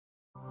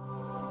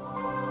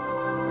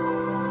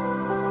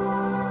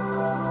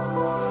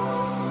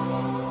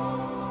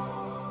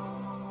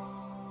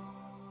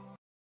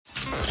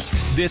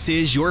This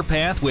is Your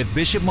Path with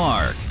Bishop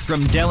Mark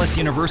from Dallas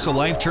Universal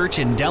Life Church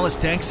in Dallas,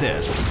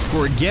 Texas.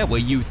 Forget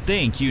what you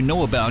think you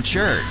know about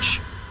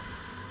church.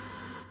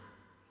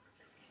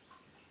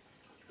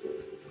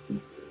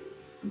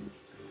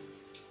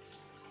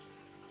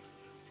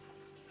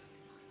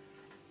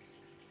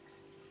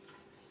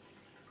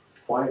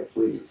 Quiet,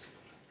 please.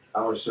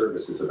 Our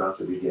service is about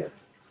to begin.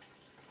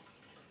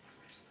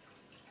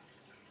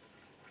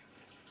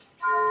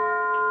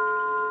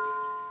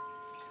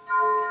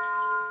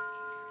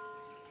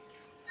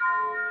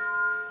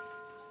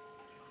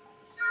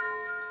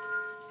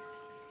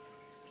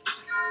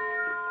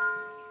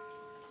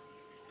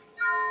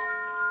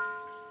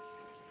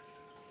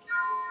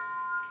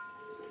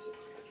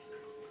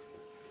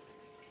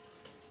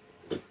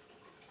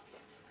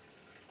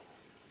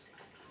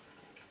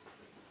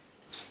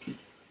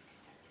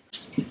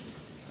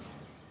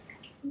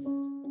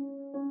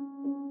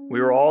 We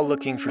are all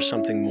looking for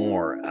something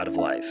more out of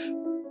life.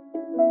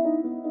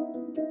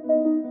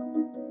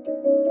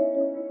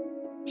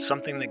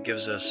 Something that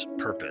gives us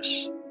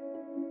purpose.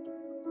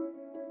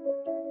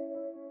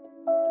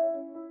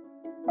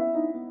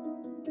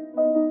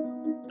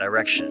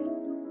 Direction.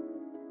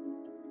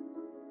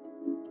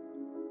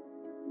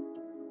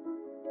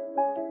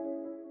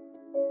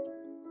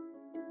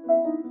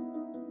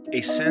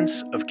 A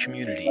sense of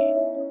community.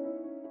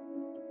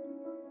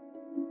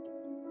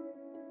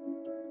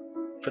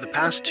 For the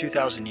past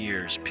 2,000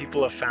 years,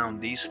 people have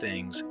found these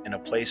things in a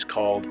place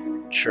called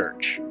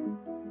church.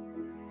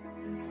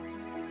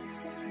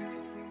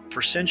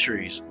 For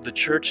centuries, the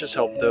church has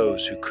helped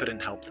those who couldn't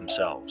help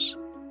themselves.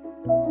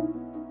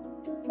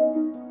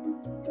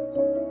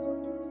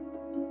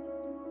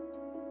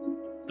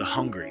 The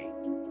hungry.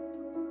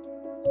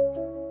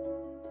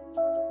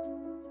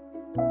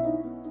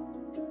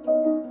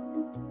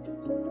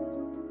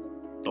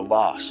 The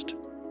lost.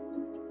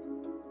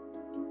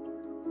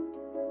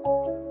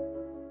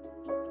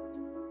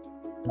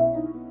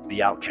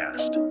 The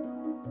outcast.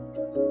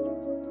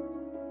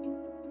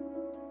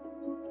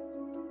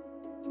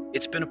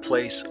 It's been a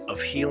place of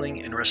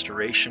healing and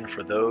restoration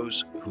for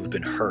those who've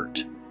been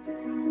hurt.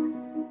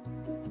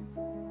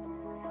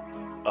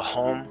 A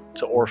home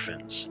to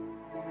orphans.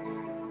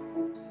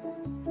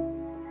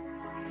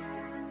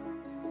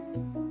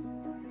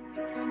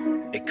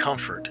 A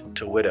comfort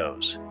to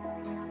widows.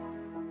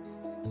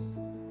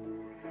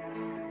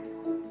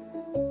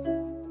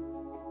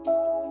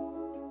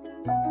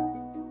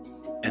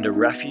 And a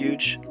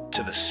refuge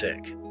to the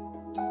sick.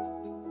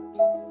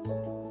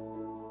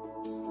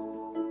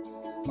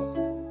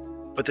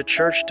 But the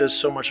church does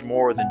so much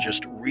more than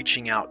just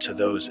reaching out to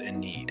those in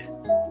need.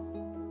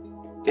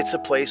 It's a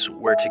place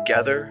where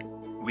together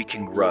we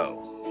can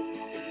grow,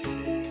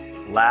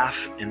 laugh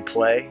and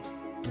play,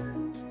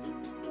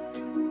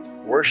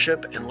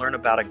 worship and learn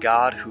about a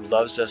God who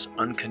loves us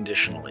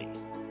unconditionally,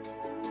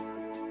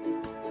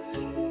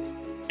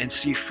 and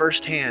see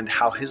firsthand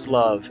how His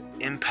love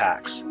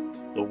impacts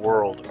the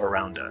world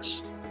around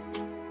us.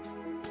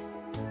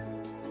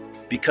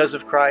 Because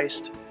of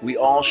Christ, we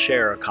all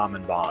share a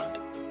common bond.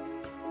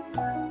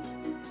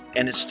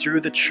 And it's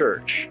through the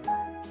church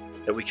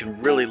that we can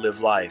really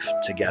live life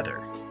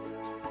together.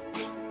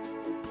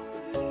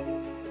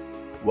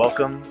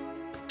 Welcome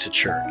to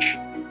church.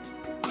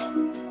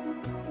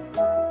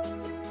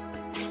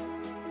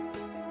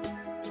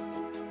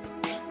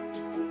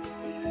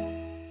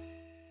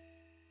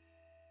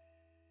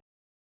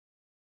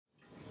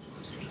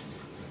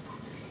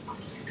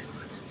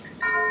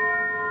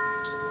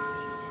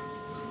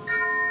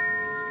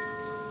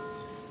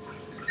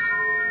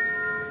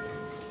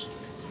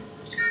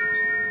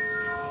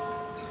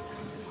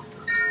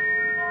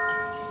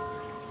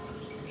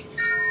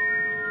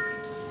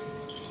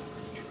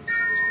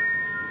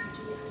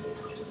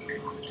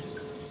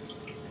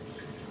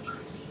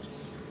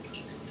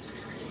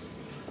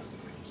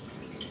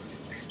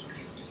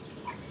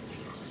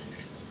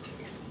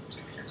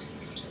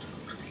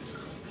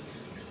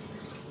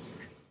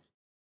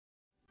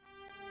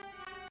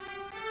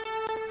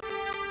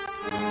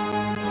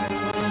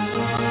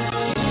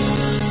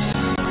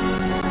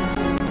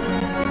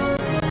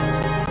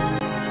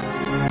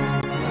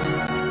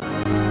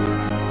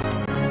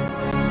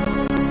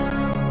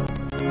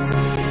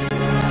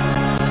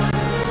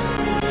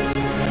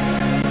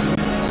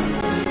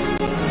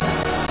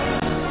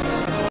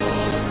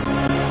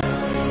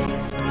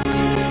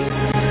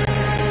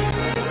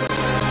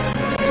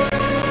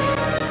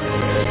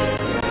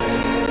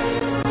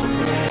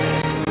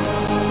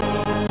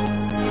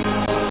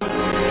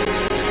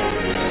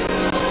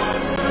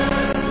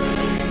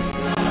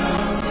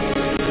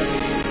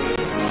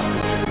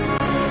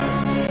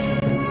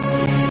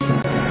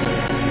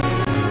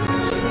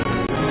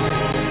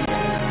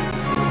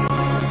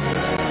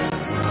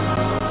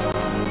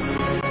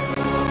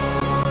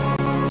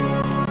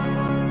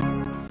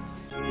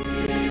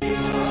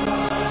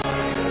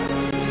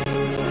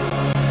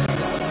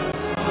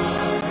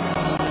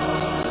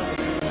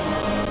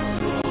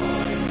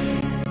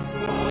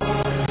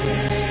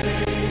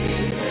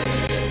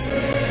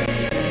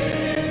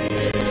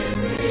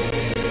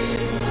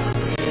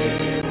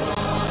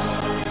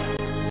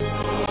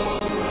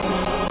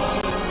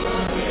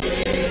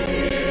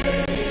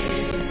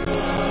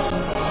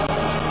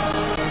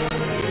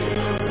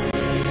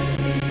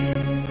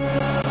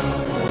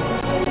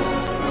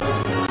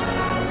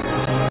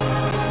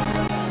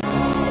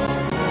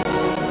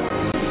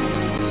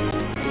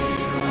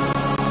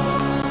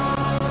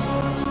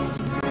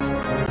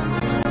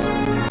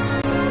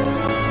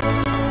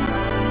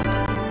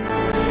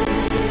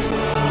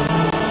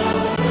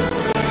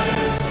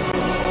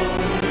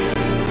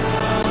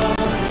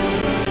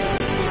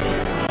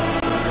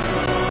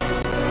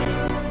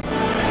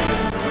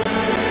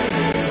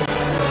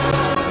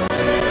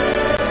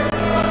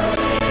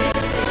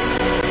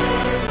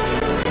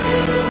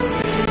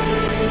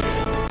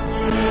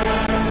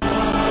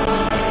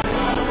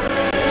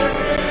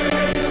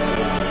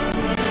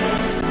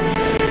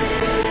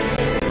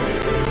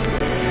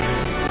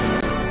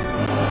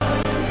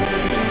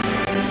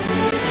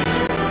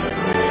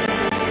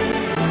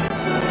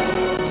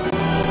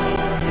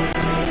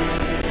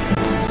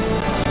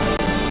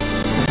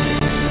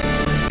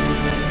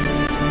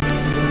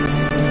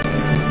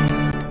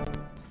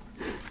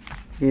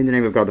 In the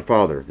name of God the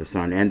Father, the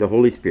Son, and the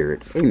Holy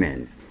Spirit.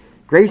 Amen.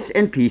 Grace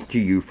and peace to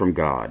you from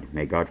God.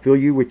 May God fill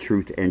you with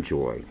truth and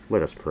joy.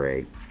 Let us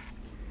pray.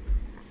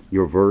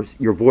 Your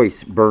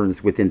voice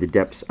burns within the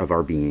depths of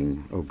our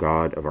being, O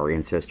God of our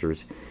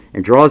ancestors,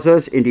 and draws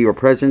us into your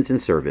presence and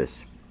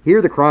service.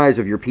 Hear the cries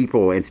of your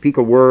people and speak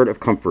a word of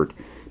comfort,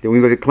 that we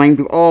may proclaim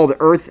to all the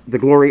earth the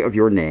glory of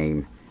your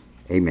name.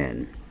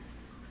 Amen.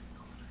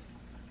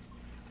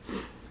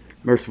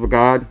 Merciful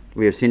God,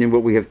 we have sinned in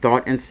what we have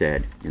thought and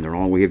said, in the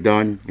wrong we have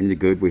done, in the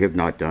good we have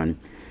not done.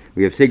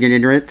 We have sinned in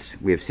ignorance,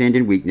 we have sinned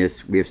in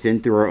weakness, we have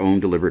sinned through our own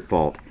deliberate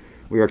fault.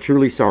 We are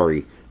truly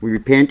sorry. We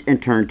repent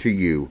and turn to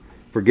you.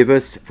 Forgive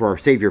us for our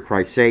Savior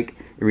Christ's sake,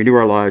 and renew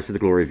our lives for the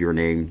glory of your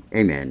name.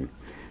 Amen.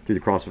 Through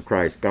the cross of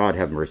Christ, God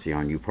have mercy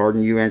on you,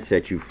 pardon you, and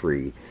set you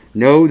free.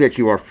 Know that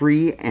you are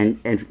free, and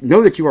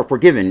know that you are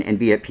forgiven, and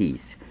be at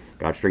peace.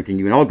 God strengthen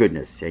you in all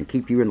goodness, and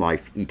keep you in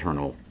life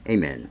eternal.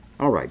 Amen.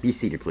 All right, be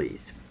seated,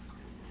 please.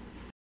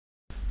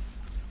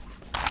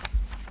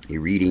 A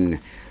reading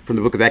from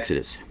the book of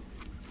Exodus.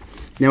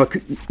 Now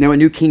a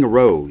new king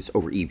arose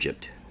over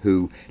Egypt,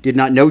 who did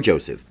not know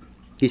Joseph.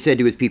 He said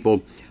to his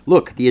people,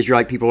 "Look, the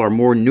Israelite people are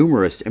more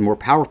numerous and more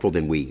powerful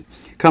than we.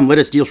 Come, let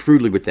us deal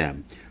shrewdly with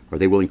them, or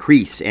they will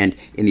increase, and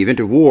in the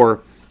event of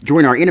war,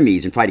 join our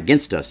enemies and fight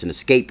against us and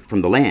escape from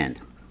the land."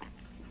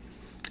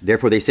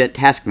 Therefore they set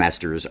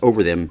taskmasters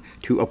over them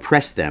to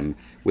oppress them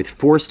with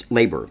forced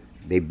labor.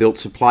 They built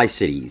supply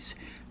cities,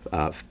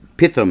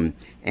 Pithom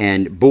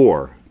and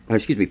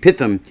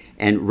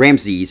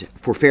Ramses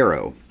for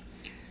Pharaoh.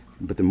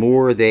 But the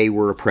more they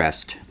were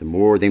oppressed, the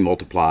more they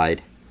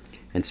multiplied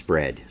and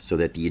spread, so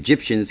that the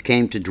Egyptians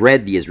came to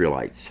dread the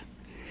Israelites.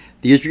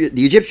 The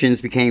Egyptians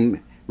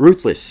became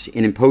ruthless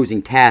in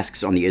imposing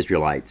tasks on the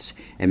Israelites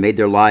and made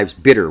their lives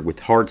bitter with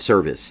hard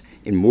service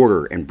in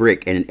mortar and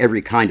brick and in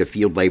every kind of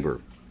field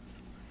labor.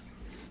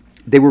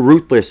 They were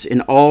ruthless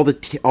in all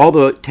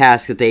the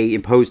tasks that they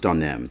imposed on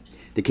them.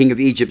 The king of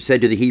Egypt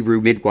said to the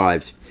Hebrew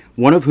midwives,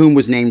 one of whom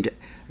was named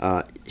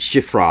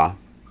Shiphrah,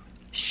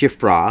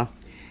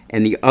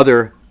 and the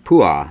other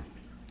Puah,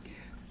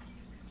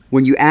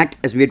 "When you act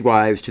as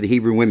midwives to the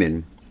Hebrew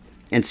women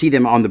and see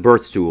them on the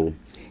birth stool,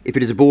 if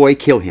it is a boy,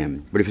 kill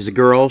him, but if it is a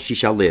girl, she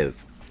shall live."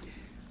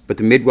 But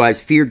the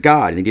midwives feared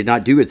God, and they did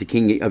not do as the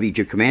king of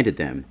Egypt commanded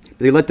them, but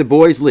they let the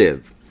boys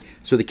live.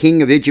 So the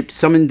king of Egypt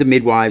summoned the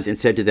midwives and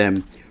said to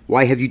them,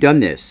 "Why have you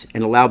done this,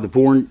 and allowed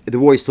the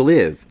boys to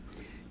live?"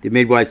 The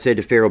midwives said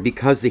to Pharaoh,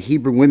 "Because the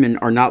Hebrew women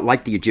are not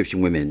like the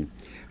Egyptian women,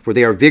 for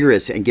they are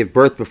vigorous and give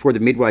birth before the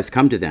midwives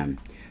come to them."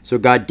 So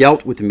God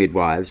dealt with the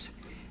midwives,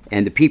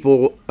 and the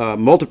people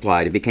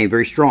multiplied and became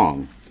very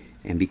strong.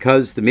 And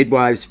because the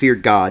midwives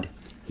feared God,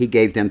 he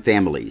gave them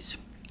families.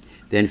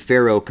 Then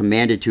Pharaoh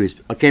commanded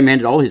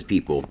all his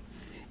people,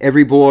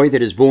 "Every boy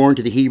that is born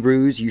to the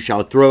Hebrews you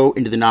shall throw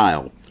into the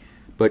Nile."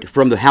 But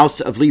from the house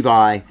of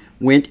Levi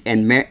went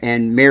and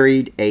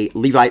married a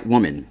Levite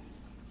woman.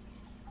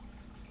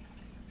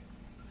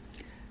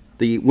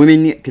 The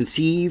woman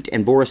conceived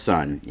and bore a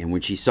son, and when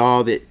she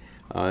saw that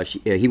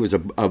he was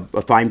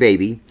a fine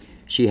baby,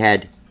 she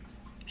had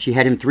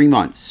him 3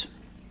 months.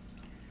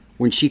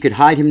 When she could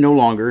hide him no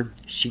longer,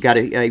 she got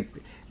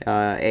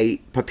a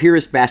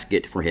papyrus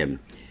basket for him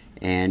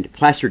and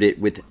plastered it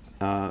with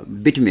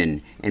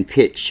bitumen and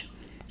pitch.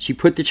 She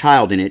put the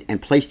child in it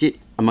and placed it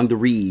among the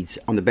reeds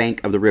on the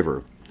bank of the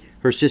river.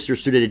 Her sister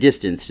stood at a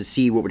distance to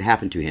see what would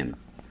happen to him.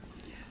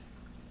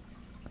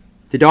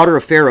 The daughter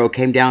of Pharaoh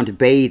came down to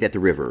bathe at the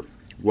river,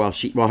 while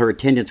her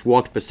attendants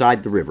walked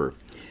beside the river.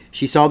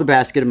 She saw the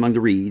basket among the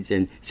reeds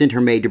and sent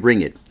her maid to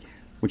bring it.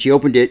 When she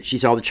opened it, she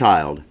saw the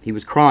child. He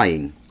was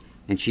crying,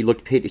 and she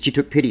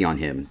took pity on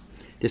him.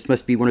 "This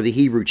must be one of the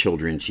Hebrew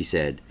children," she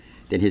said.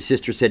 Then his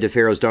sister said to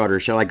Pharaoh's daughter,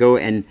 "Shall I go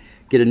and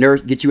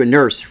get you a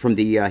nurse from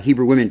the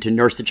Hebrew women to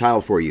nurse the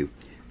child for you?"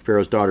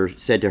 Pharaoh's daughter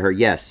said to her,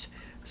 "Yes."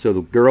 So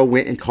the girl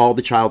went and called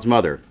the child's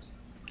mother.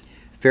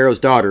 Pharaoh's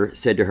daughter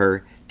said to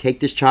her, "Take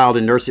this child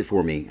and nurse it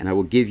for me, and I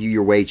will give you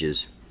your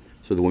wages."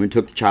 So the woman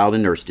took the child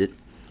and nursed it.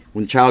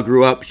 When the child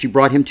grew up, she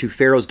brought him to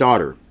Pharaoh's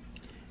daughter,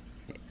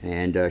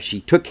 and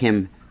she took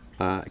him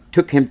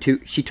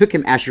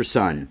as her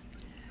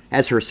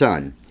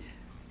son.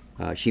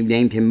 She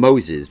named him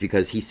Moses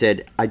because he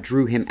said, "I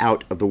drew him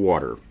out of the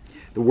water."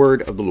 The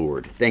word of the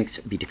Lord. Thanks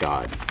be to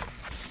God.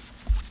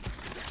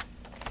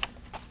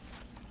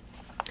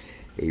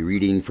 A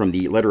reading from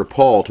the letter of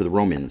Paul to the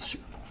Romans.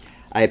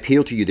 I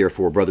appeal to you,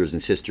 therefore, brothers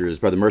and sisters,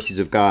 by the mercies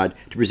of God,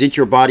 to present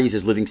your bodies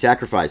as living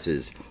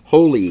sacrifices,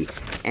 holy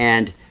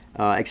and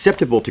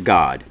acceptable to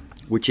God,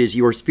 which is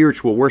your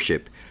spiritual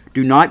worship.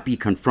 Do not be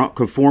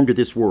conformed to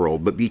this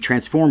world, but be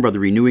transformed by the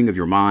renewing of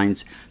your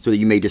minds, so that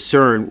you may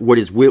discern what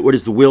is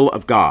the will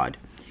of God,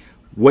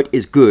 what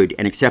is good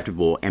and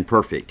acceptable and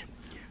perfect.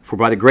 For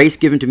by the grace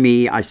given to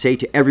me, I say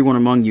to everyone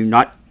among you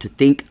not to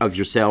think of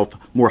yourself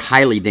more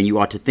highly than you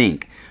ought to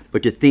think,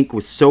 but to think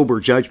with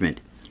sober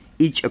judgment,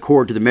 each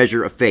according to the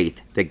measure of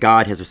faith that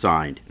God has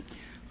assigned.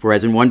 For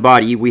as in one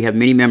body we have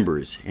many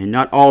members, and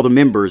not all the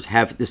members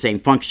have the same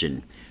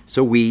function.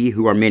 So we,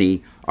 who are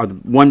many, are the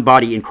one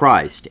body in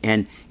Christ,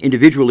 and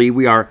individually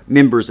we are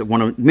members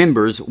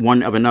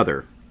one of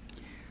another.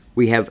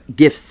 We have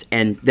gifts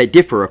and that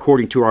differ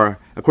according to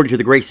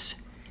the grace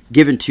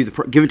given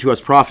to us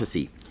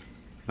prophecy,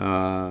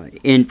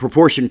 in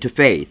proportion to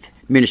faith,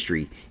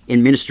 ministry,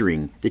 in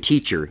ministering, the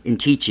teacher in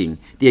teaching,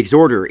 the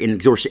exhorter in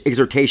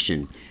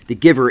exhortation, the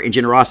giver in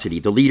generosity,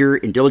 the leader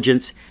in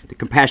diligence, the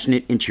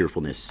compassionate in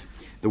cheerfulness.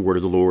 The word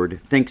of the Lord.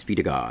 Thanks be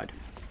to God.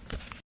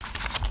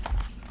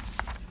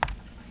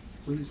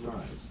 Please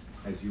rise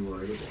as you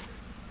are able.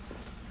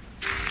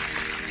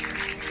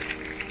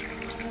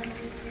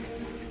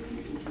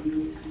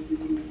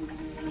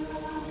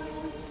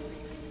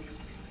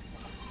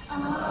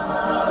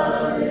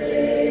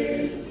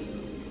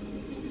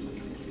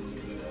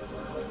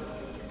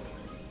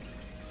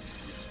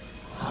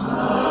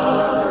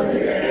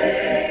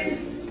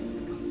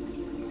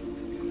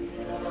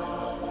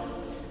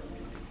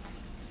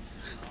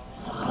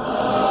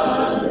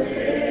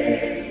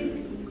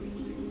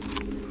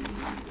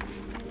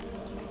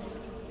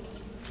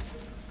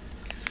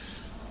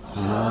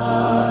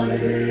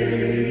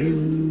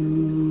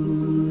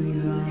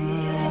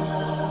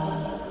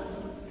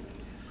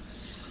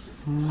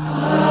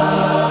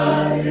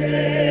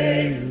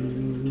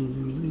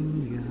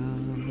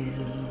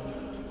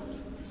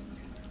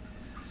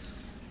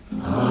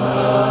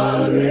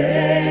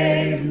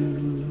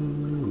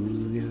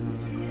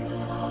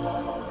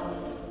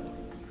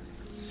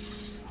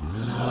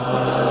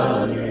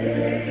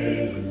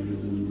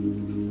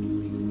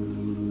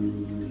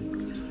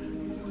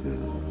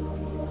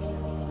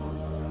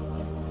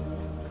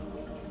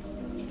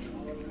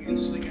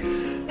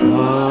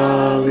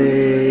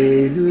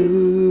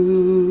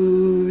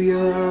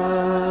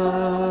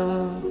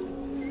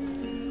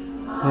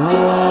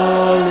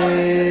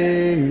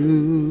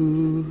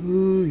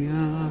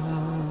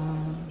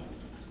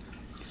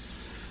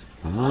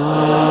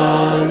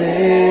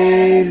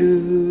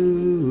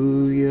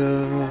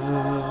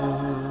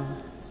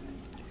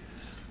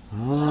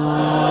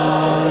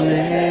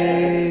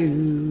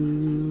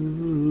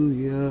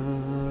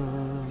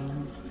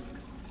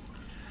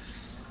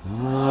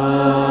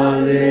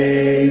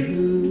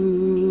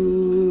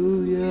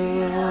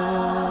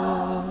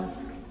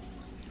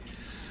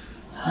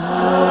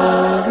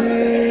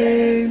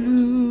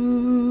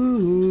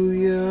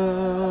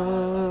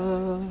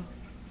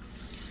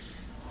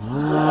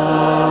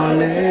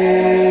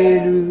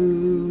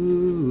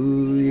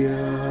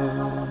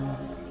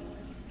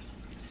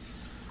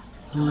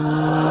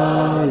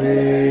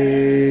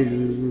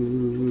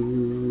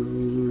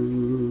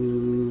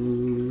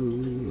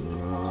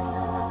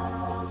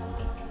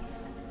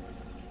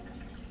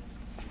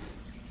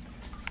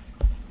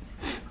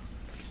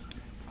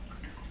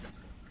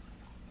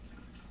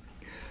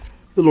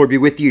 The Lord be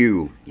with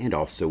you, and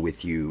also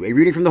with you. A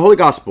reading from the Holy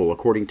Gospel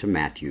according to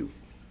Matthew.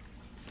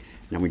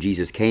 Now when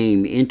Jesus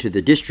came into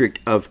the district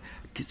of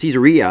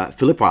Caesarea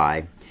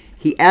Philippi,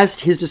 he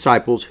asked his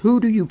disciples, Who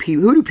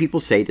do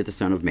people say that the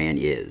Son of Man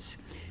is?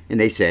 And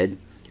they said,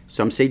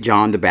 Some say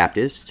John the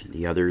Baptist,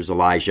 the others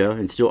Elijah,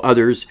 and still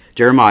others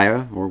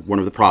Jeremiah, or one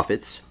of the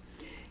prophets.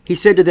 He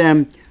said to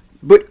them,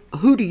 But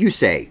who do you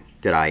say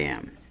that I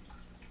am?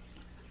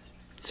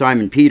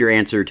 Simon Peter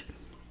answered,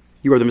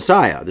 You are the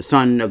Messiah, the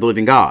Son of the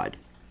living God.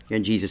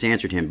 And Jesus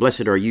answered him,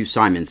 Blessed are you,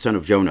 Simon, son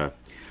of Jonah,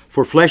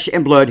 for flesh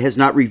and blood has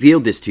not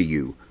revealed this to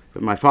you,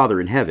 but my Father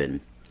in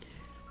heaven.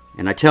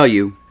 And I tell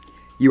you,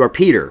 you are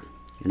Peter,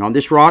 and on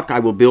this rock I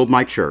will build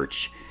my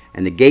church,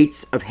 and the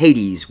gates of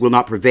Hades will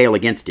not prevail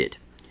against it.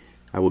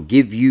 I will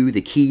give you the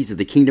keys of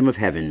the kingdom of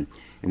heaven,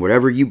 and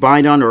whatever you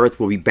bind on earth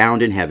will be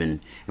bound in heaven,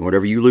 and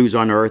whatever you loose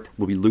on earth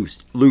will be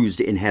loosed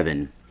in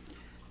heaven.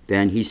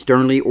 Then he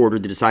sternly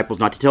ordered the disciples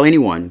not to tell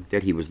anyone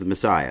that he was the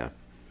Messiah.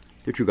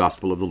 The true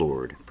gospel of the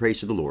Lord.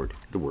 Praise to the Lord,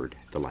 the word,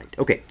 the light.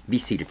 Okay, be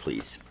seated,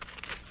 please.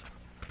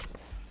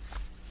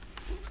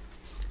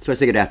 So I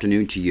say good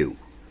afternoon to you.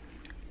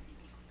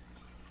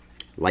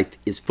 Life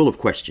is full of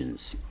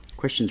questions.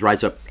 Questions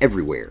rise up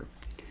everywhere.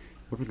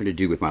 What am I going to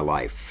do with my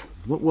life?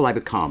 What will I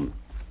become?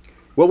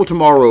 What will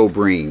tomorrow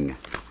bring?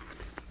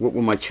 What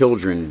will my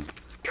children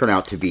turn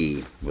out to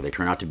be? Will they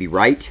turn out to be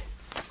right?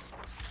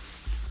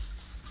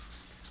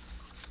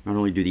 Not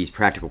only do these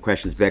practical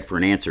questions beg for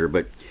an answer,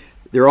 but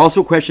there are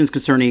also questions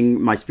concerning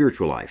my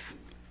spiritual life.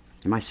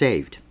 Am I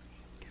saved?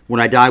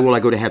 When I die, will I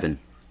go to heaven?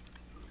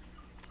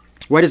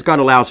 Why does God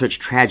allow such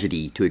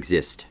tragedy to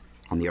exist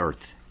on the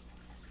earth?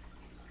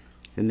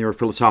 Then there are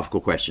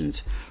philosophical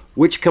questions.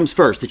 Which comes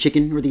first, the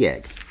chicken or the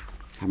egg?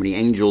 How many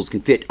angels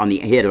can fit on the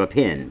head of a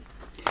pin?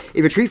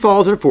 If a tree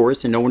falls in a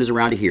forest and no one is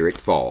around to hear it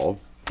fall,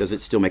 does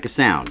it still make a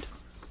sound?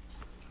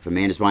 If a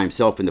man is by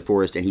himself in the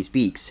forest and he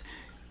speaks,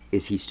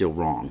 is he still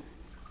wrong?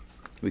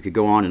 We could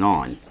go on and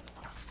on.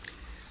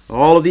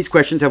 All of these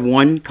questions have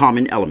one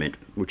common element,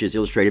 which is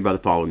illustrated by the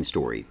following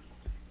story.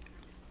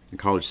 A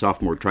college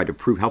sophomore tried to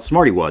prove how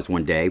smart he was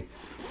one day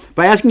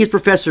by asking his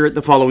professor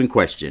the following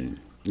question.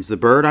 Is the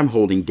bird I'm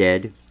holding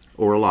dead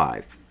or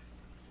alive?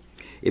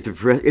 If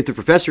the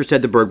professor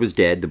said the bird was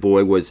dead, the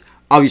boy was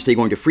obviously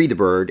going to free the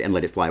bird and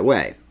let it fly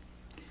away.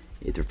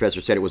 If the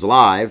professor said it was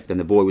alive, then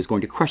the boy was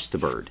going to crush the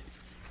bird.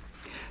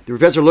 The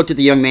professor looked at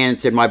the young man and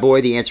said, "My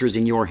boy, the answer is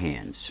in your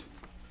hands."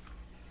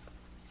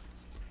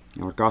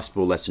 Our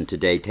gospel lesson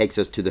today takes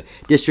us to the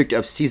district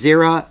of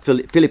Caesarea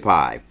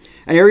Philippi,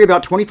 an area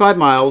about 25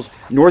 miles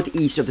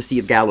northeast of the Sea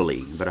of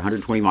Galilee, about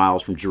 120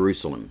 miles from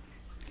Jerusalem.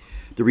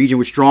 The region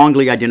was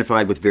strongly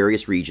identified with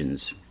various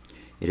regions.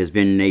 It has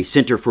been a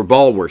center for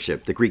Baal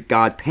worship. The Greek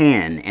god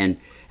Pan and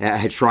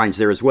had shrines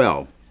there as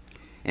well.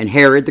 And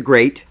Herod the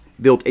Great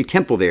built a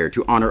temple there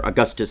to honor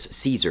Augustus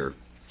Caesar.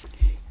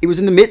 It was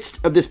in the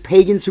midst of this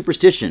pagan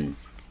superstition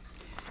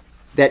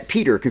that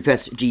Peter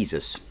confessed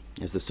Jesus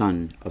as the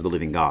Son of the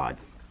living God.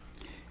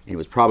 And it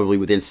was probably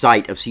within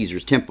sight of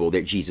Caesar's temple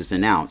that Jesus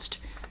announced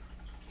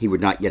he would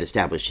not yet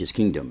establish his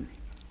kingdom.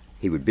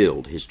 He would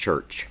build his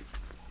church.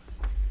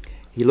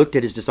 He looked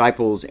at his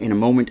disciples in a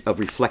moment of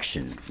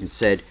reflection and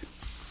said,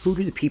 "Who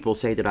do the people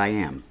say that I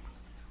am?"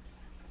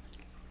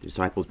 The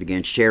disciples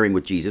began sharing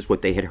with Jesus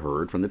what they had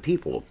heard from the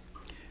people.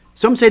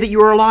 "Some say that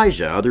you are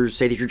Elijah, others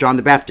say that you're John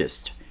the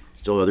Baptist,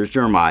 still others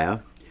Jeremiah,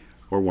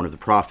 or one of the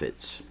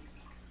prophets."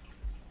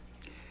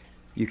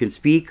 You can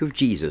speak of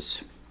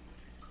Jesus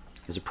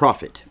as a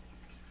prophet,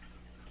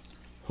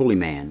 holy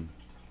man,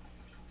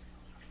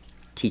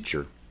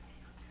 teacher,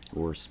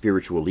 or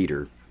spiritual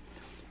leader,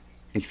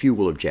 and few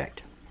will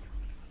object.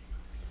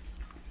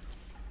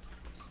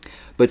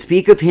 But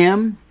speak of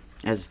him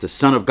as the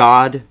Son of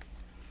God,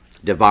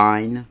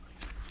 divine,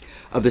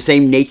 of the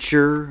same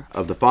nature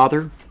of the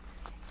Father,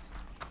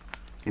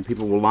 and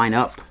people will line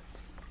up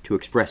to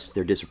express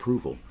their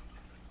disapproval.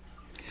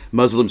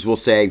 Muslims will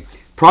say,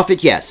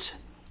 "Prophet, yes.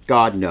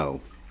 God,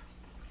 no."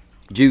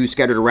 Jews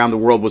scattered around the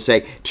world will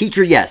say,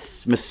 "Teacher,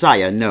 yes.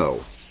 Messiah,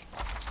 no."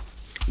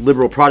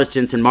 Liberal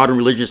Protestants and modern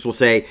religionists will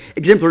say,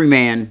 "Exemplary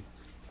man,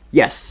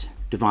 yes.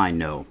 Divine,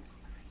 no."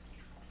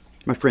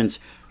 My friends,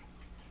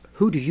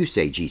 who do you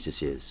say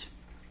Jesus is?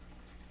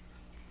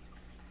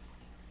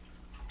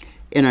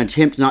 In an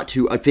attempt not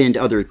to offend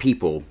other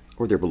people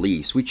or their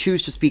beliefs, we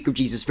choose to speak of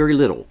Jesus very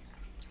little,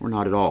 or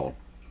not at all.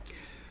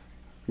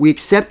 We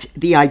accept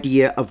the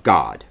idea of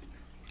God,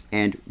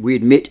 and we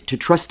admit to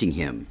trusting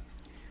him,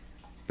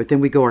 but then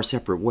we go our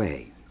separate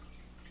way.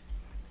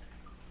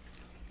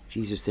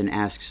 Jesus then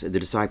asks the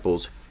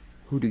disciples,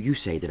 "Who do you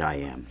say that I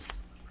am?"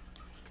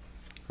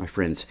 My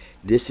friends,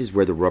 this is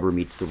where the rubber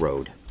meets the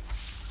road.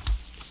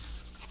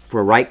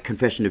 For a right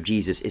confession of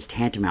Jesus is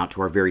tantamount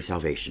to our very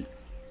salvation.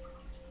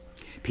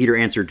 Peter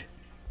answered,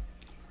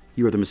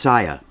 "You are the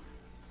Messiah,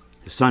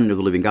 the Son of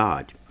the living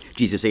God."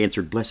 Jesus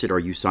answered, "Blessed are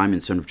you, Simon,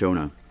 son of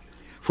Jonah.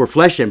 For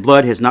flesh and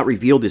blood has not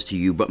revealed this to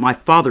you, but my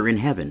Father in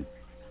heaven."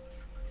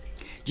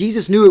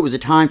 Jesus knew it was a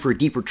time for a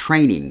deeper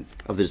training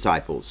of the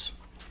disciples.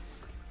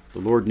 The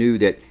Lord knew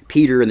that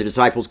Peter and the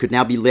disciples could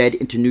now be led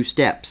into new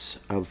steps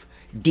of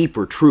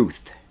deeper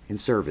truth and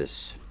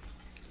service.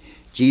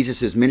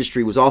 Jesus'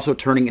 ministry was also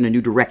turning in a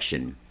new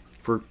direction,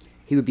 for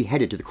he would be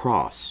headed to the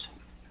cross.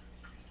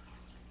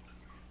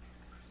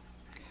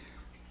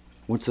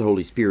 Once the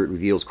Holy Spirit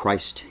reveals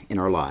Christ in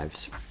our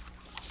lives,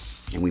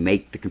 and we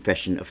make the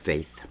confession of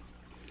faith,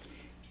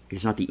 it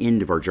is not the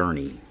end of our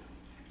journey.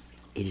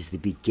 It is the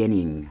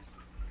beginning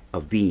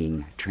of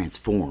being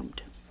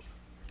transformed.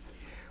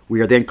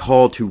 We are then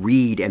called to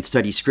read and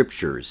study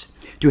scriptures,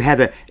 to have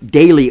a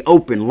daily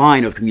open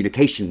line of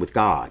communication with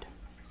God,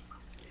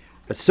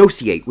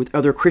 associate with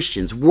other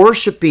Christians,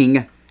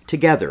 worshiping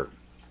together.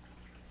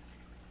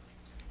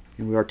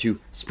 And we are to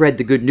spread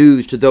the good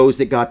news to those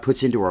that God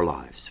puts into our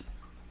lives.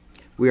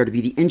 We are to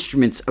be the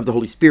instruments of the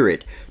Holy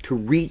Spirit to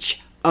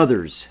reach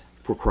others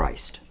for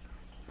Christ.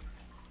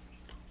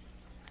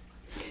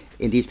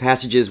 In these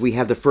passages, we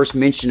have the first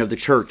mention of the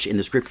church in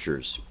the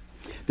scriptures.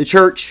 The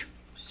church,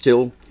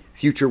 still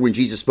future when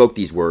Jesus spoke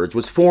these words,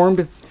 was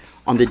formed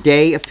on the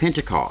day of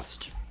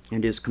Pentecost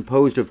and is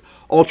composed of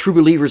all true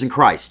believers in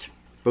Christ,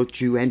 both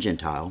Jew and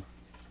Gentile.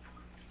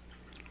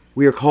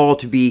 We are called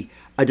to be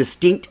a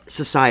distinct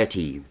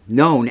society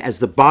known as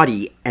the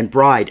body and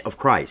bride of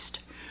Christ,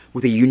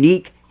 with a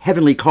unique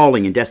heavenly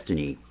calling and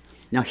destiny.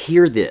 Now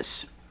hear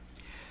this.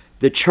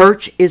 The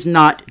church is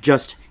not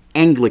just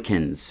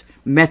Anglicans,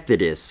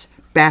 Methodists,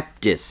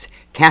 Baptists,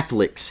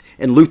 Catholics,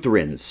 and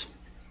Lutherans.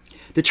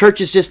 The church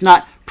is just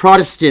not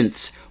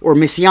Protestants or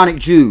Messianic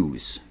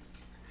Jews.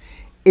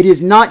 It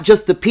is not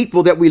just the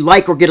people that we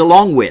like or get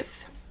along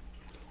with.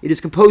 It is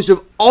composed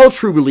of all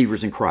true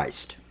believers in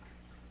Christ.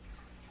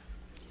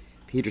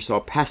 Peter saw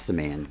past the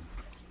man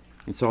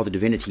and saw the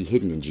divinity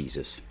hidden in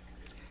Jesus,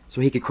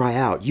 so he could cry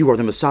out, "You are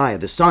the Messiah,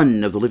 the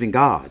Son of the living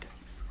God."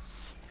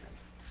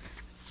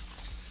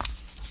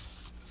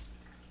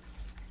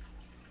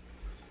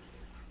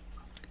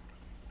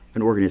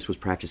 An organist was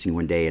practicing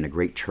one day in a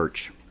great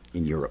church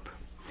in Europe.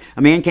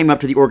 A man came up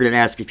to the organ and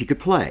asked if he could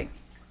play.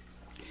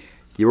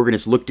 The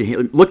organist looked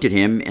at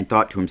him and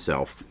thought to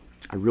himself,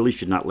 "I really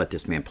should not let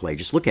this man play.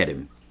 Just look at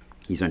him.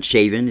 He's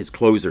unshaven, his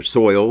clothes are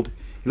soiled,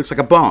 he looks like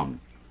a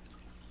bum."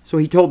 So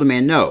he told the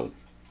man no.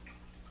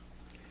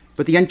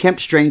 But the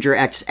unkempt stranger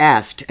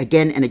asked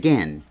again and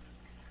again,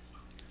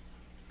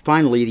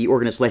 Finally, the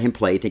organist let him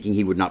play, thinking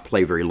he would not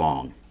play very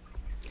long.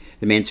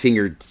 The man's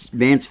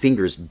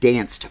fingers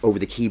danced over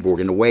the keyboard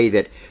in a way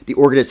that the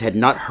organist had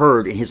not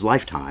heard in his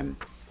lifetime.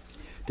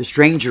 The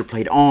stranger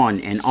played on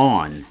and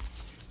on.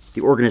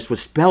 The organist was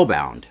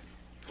spellbound.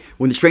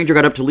 When the stranger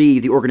got up to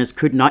leave, the organist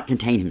could not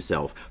contain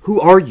himself. "Who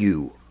are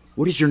you?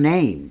 What is your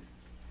name?"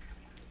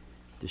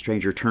 The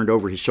stranger turned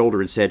over his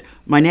shoulder and said,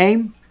 My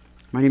name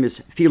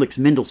is Felix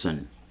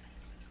Mendelssohn."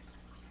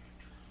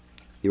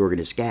 The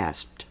organist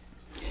gasped.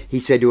 He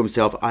said to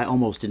himself, "I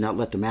almost did not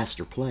let the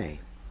master play."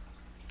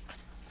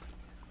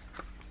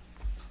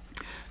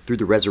 Through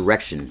the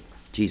resurrection,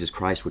 Jesus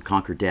Christ would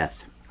conquer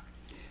death.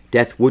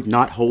 Death would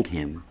not hold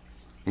him,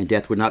 and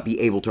death would not be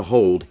able to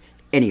hold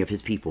any of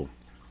his people.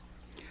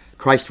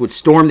 Christ would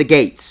storm the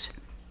gates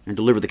and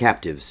deliver the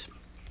captives.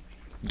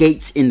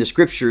 Gates in the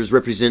scriptures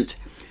represent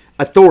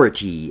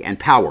authority and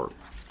power.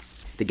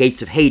 The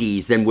gates of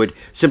Hades then would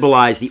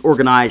symbolize the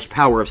organized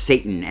power of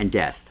Satan and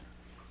death.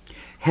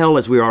 Hell,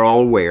 as we are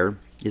all aware,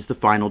 is the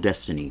final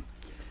destiny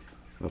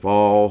of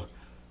all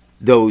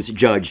those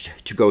judged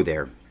to go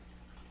there.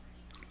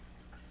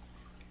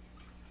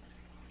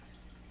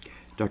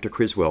 Dr.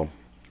 Criswell,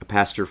 a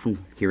pastor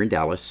from here in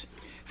Dallas,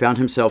 found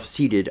himself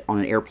seated on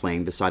an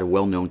airplane beside a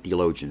well-known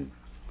theologian.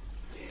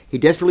 He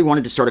desperately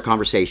wanted to start a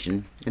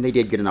conversation, and they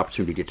did get an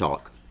opportunity to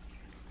talk.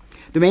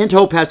 The man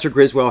told Pastor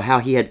Criswell how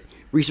he had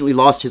recently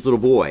lost his little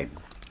boy,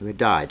 who had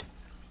died.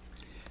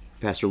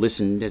 The pastor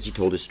listened as he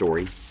told his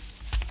story.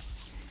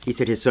 He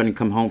said his son had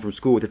come home from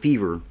school with a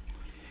fever,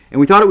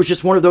 and we thought it was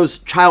just one of those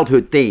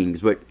childhood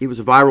things, but it was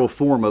a viral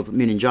form of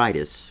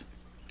meningitis.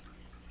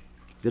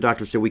 The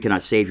doctor said, "We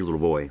cannot save your little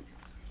boy."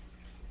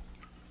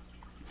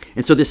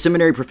 And so this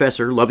seminary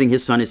professor, loving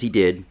his son as he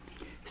did,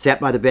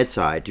 sat by the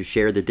bedside to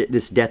share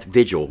this death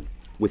vigil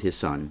with his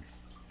son.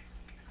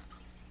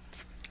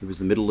 It was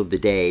the middle of the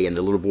day, and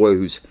the little boy,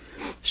 whose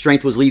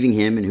strength was leaving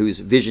him and whose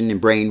vision and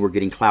brain were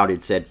getting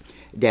clouded, said,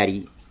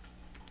 "Daddy,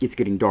 it's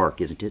getting dark,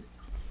 isn't it?"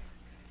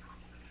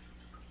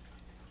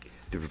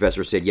 The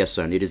professor said, "Yes,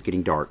 son, it is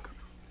getting dark,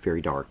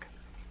 very dark."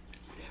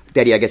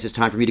 "Daddy, I guess it's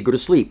time for me to go to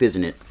sleep,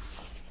 isn't it?"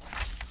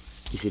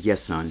 He said,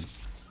 "Yes, son,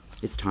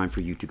 it's time for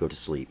you to go to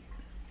sleep."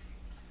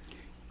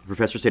 The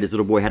professor said his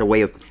little boy had a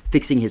way of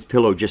fixing his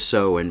pillow just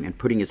so and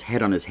putting his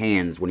head on his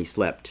hands when he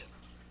slept.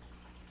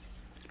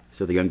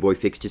 So the young boy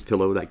fixed his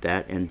pillow like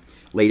that and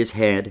laid his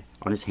head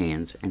on his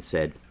hands and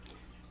said,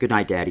 "Good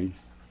night, Daddy.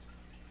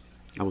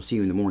 I will see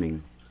you in the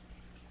morning."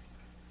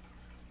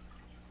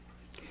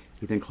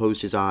 He then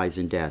closed his eyes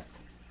in death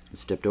and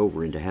stepped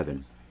over into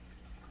heaven.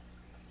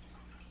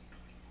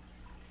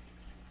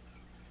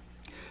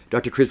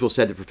 Dr. Criswell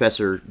said the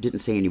professor didn't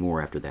say any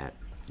more after that.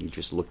 He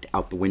just looked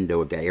out the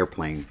window of that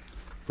airplane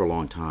for a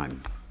long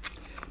time.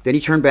 Then he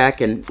turned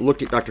back and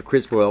looked at Dr.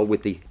 Criswell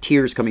with the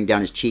tears coming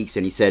down his cheeks,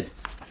 and he said,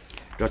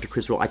 "Dr.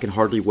 Criswell, I can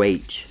hardly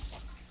wait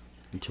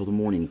until the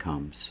morning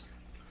comes."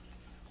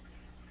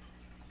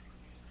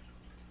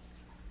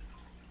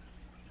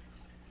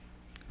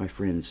 My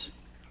friends,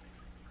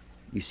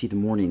 you see, the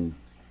morning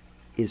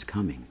is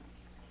coming,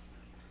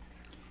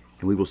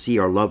 and we will see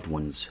our loved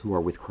ones who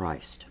are with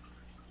Christ.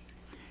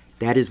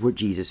 That is what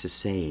Jesus is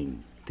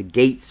saying. The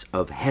gates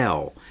of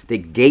hell, the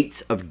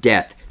gates of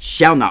death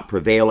shall not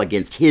prevail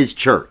against his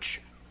church.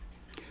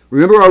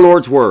 Remember our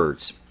Lord's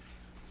words.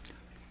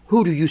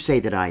 Who do you say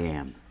that I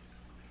am?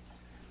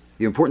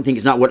 The important thing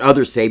is not what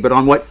others say, but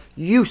on what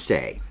you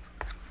say.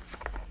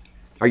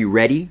 Are you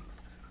ready?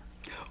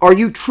 Are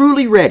you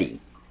truly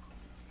ready?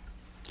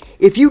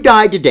 If you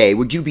died today,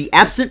 would you be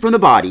absent from the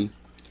body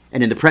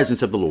and in the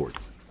presence of the Lord?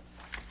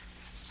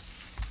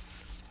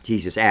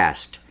 Jesus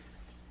asked,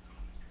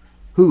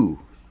 "Who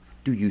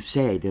do you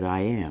say that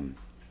I am?"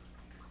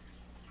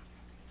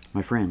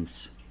 My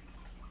friends,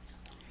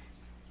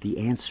 the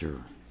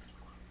answer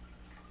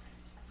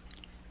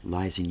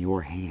lies in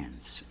your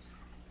hands.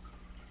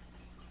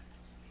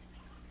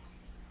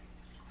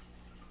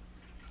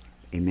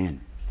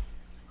 Amen.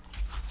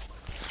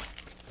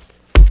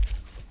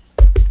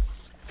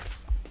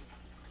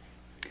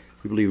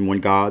 We believe in one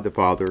God, the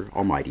Father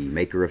Almighty,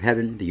 maker of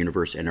heaven, the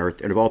universe, and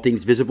earth, and of all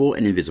things visible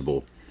and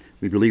invisible.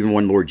 We believe in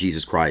one Lord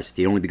Jesus Christ,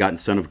 the only begotten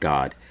Son of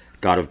God,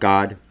 God of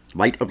God,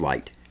 light of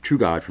light, true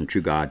God from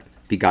true God,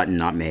 begotten,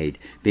 not made,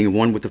 being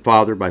one with the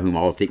Father, by whom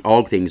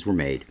all things were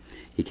made.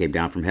 He came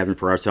down from heaven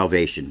for our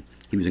salvation.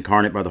 He was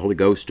incarnate by the Holy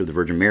Ghost of the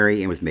Virgin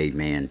Mary and was made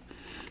man.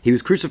 He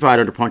was crucified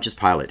under Pontius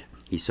Pilate.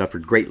 He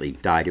suffered greatly,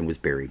 died, and was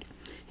buried.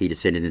 He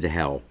descended into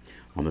hell.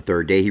 On the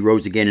third day he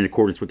rose again in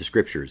accordance with the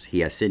Scriptures.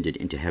 He ascended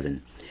into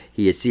heaven.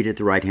 He is seated at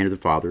the right hand of the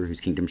Father,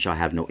 whose kingdom shall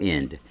have no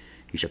end.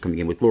 He shall come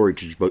again with glory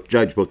to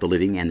judge both the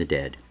living and the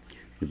dead.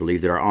 We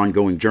believe that our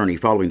ongoing journey,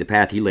 following the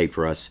path he laid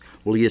for us,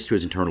 will lead us to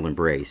his eternal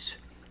embrace.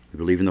 We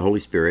believe in the Holy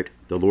Spirit,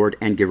 the Lord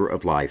and giver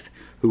of life,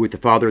 who with the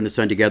Father and the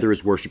Son together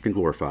is worshipped and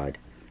glorified.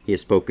 He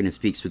has spoken and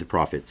speaks through the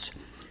prophets.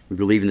 We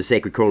believe in the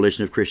sacred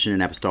coalition of Christian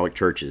and apostolic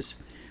churches,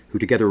 who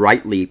together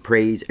rightly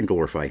praise and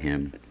glorify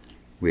him.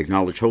 We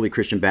acknowledge holy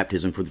Christian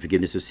baptism for the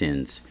forgiveness of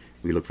sins.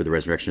 We look for the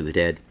resurrection of the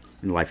dead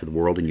and the life of the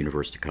world and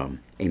universe to come.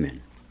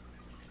 Amen.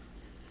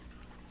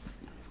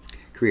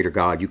 Creator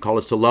God, you call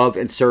us to love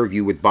and serve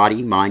you with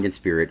body, mind, and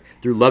spirit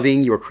through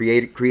loving your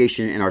created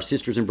creation and our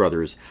sisters and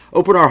brothers.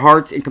 Open our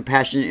hearts in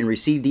compassion and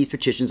receive these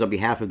petitions on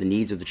behalf of the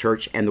needs of the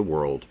church and the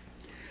world.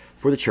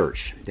 For the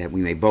church, that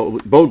we may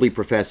boldly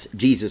profess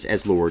Jesus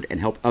as Lord and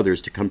help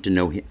others to come to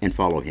know him and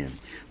follow him.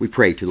 We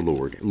pray to the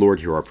Lord.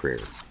 Lord, hear our prayer.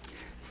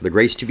 For the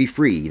grace to be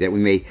free, that we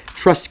may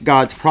trust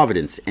God's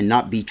providence and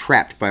not be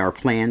trapped by our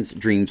plans,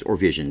 dreams, or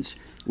visions.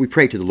 We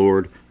pray to the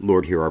Lord.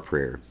 Lord, hear our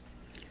prayer.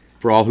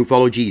 For all who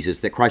follow Jesus,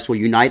 that Christ will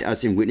unite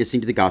us in witnessing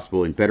to the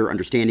gospel in better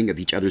understanding of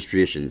each other's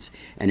traditions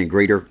and in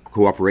greater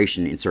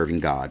cooperation in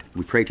serving God.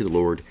 We pray to the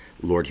Lord.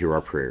 Lord, hear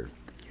our prayer.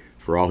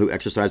 For all who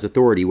exercise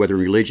authority, whether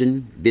in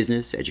religion,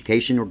 business,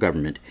 education, or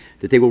government,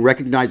 that they will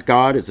recognize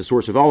God as the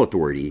source of all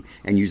authority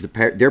and use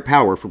their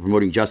power for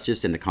promoting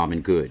justice and the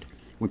common good.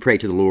 We pray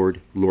to the Lord.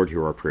 Lord,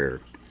 hear our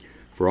prayer.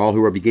 For all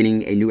who are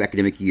beginning a new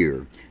academic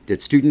year,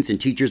 that students and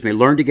teachers may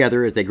learn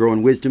together as they grow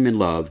in wisdom and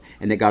love,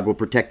 and that God will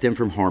protect them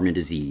from harm and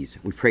disease.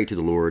 We pray to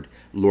the Lord.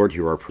 Lord,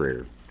 hear our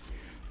prayer.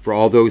 For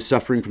all those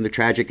suffering from the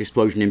tragic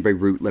explosion in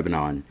Beirut,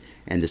 Lebanon,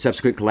 and the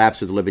subsequent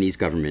collapse of the Lebanese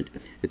government,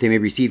 that they may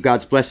receive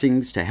God's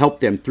blessings to help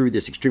them through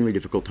this extremely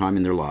difficult time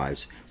in their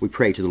lives. We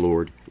pray to the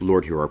Lord.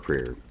 Lord, hear our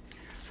prayer.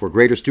 For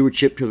greater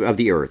stewardship of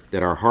the earth,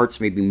 that our hearts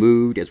may be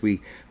moved as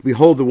we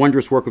behold the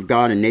wondrous work of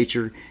God in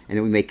nature, and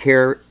that we may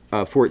care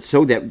for it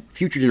so that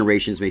future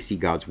generations may see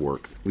God's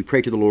work. We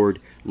pray to the Lord.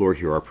 Lord,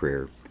 hear our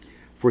prayer.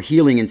 For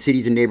healing in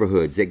cities and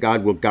neighborhoods, that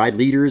God will guide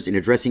leaders in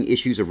addressing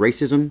issues of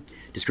racism,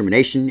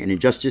 discrimination, and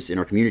injustice in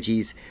our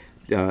communities,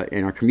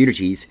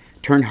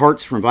 turn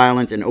hearts from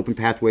violence and open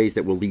pathways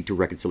that will lead to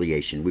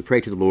reconciliation. We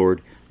pray to the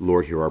Lord.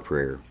 Lord, hear our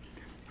prayer.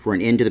 For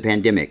an end to the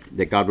pandemic,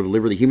 that God will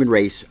deliver the human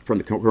race from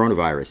the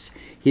coronavirus,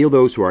 heal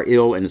those who are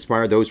ill, and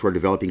inspire those who are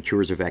developing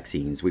cures or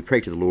vaccines. We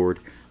pray to the Lord.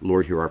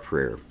 Lord, hear our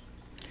prayer.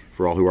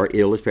 For all who are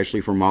ill,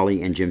 especially for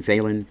Molly and Jim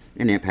Phelan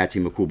and Aunt Patsy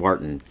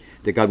McCool-Barton,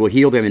 that God will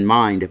heal them in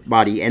mind,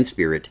 body, and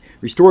spirit,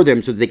 restore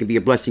them so that they can be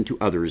a blessing to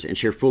others and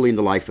share fully in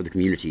the life of the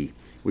community.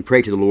 We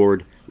pray to the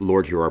Lord.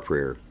 Lord, hear our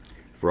prayer.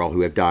 For all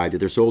who have died, that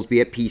their souls be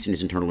at peace in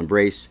his eternal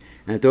embrace,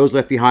 and that those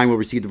left behind will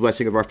receive the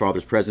blessing of our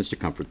Father's presence to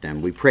comfort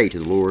them. We pray to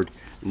the Lord.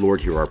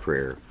 Lord, hear our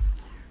prayer.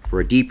 For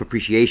a deep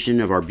appreciation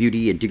of our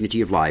beauty and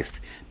dignity of life,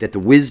 that the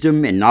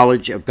wisdom and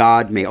knowledge of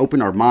God may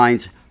open our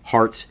minds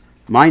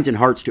and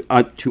hearts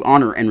to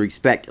honor and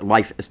respect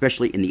life,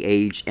 especially in the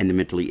aged and the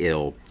mentally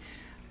ill.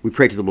 We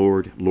pray to the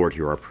Lord. Lord,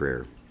 hear our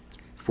prayer.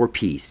 For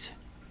peace,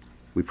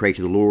 we pray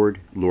to the Lord.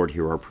 Lord,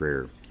 hear our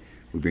prayer.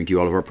 We bring to you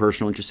all of our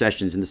personal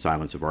intercessions in the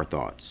silence of our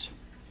thoughts.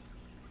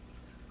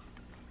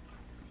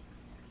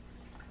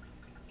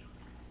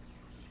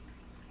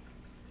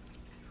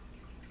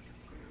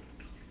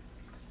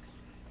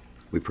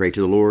 We pray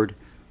to the Lord.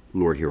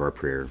 Lord, hear our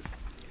prayer.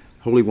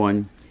 Holy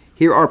One,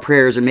 hear our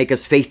prayers and make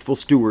us faithful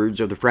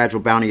stewards of the fragile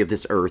bounty of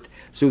this earth,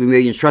 so that we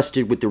may be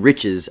entrusted with the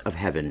riches of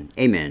heaven.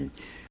 Amen.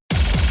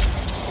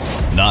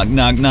 Knock,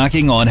 knock,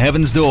 knocking on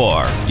heaven's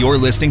door. You're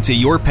listening to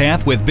Your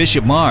Path with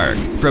Bishop Mark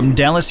from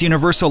Dallas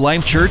Universal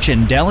Life Church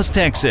in Dallas,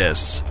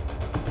 Texas.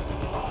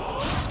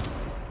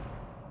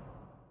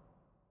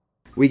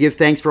 We give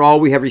thanks for all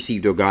we have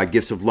received, O God,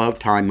 gifts of love,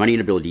 time, money,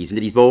 and abilities, into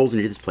these bowls and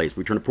into this place.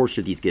 We return a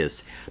portion of these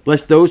gifts.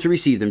 Bless those who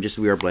receive them, just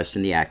as we are blessed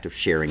in the act of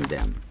sharing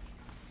them.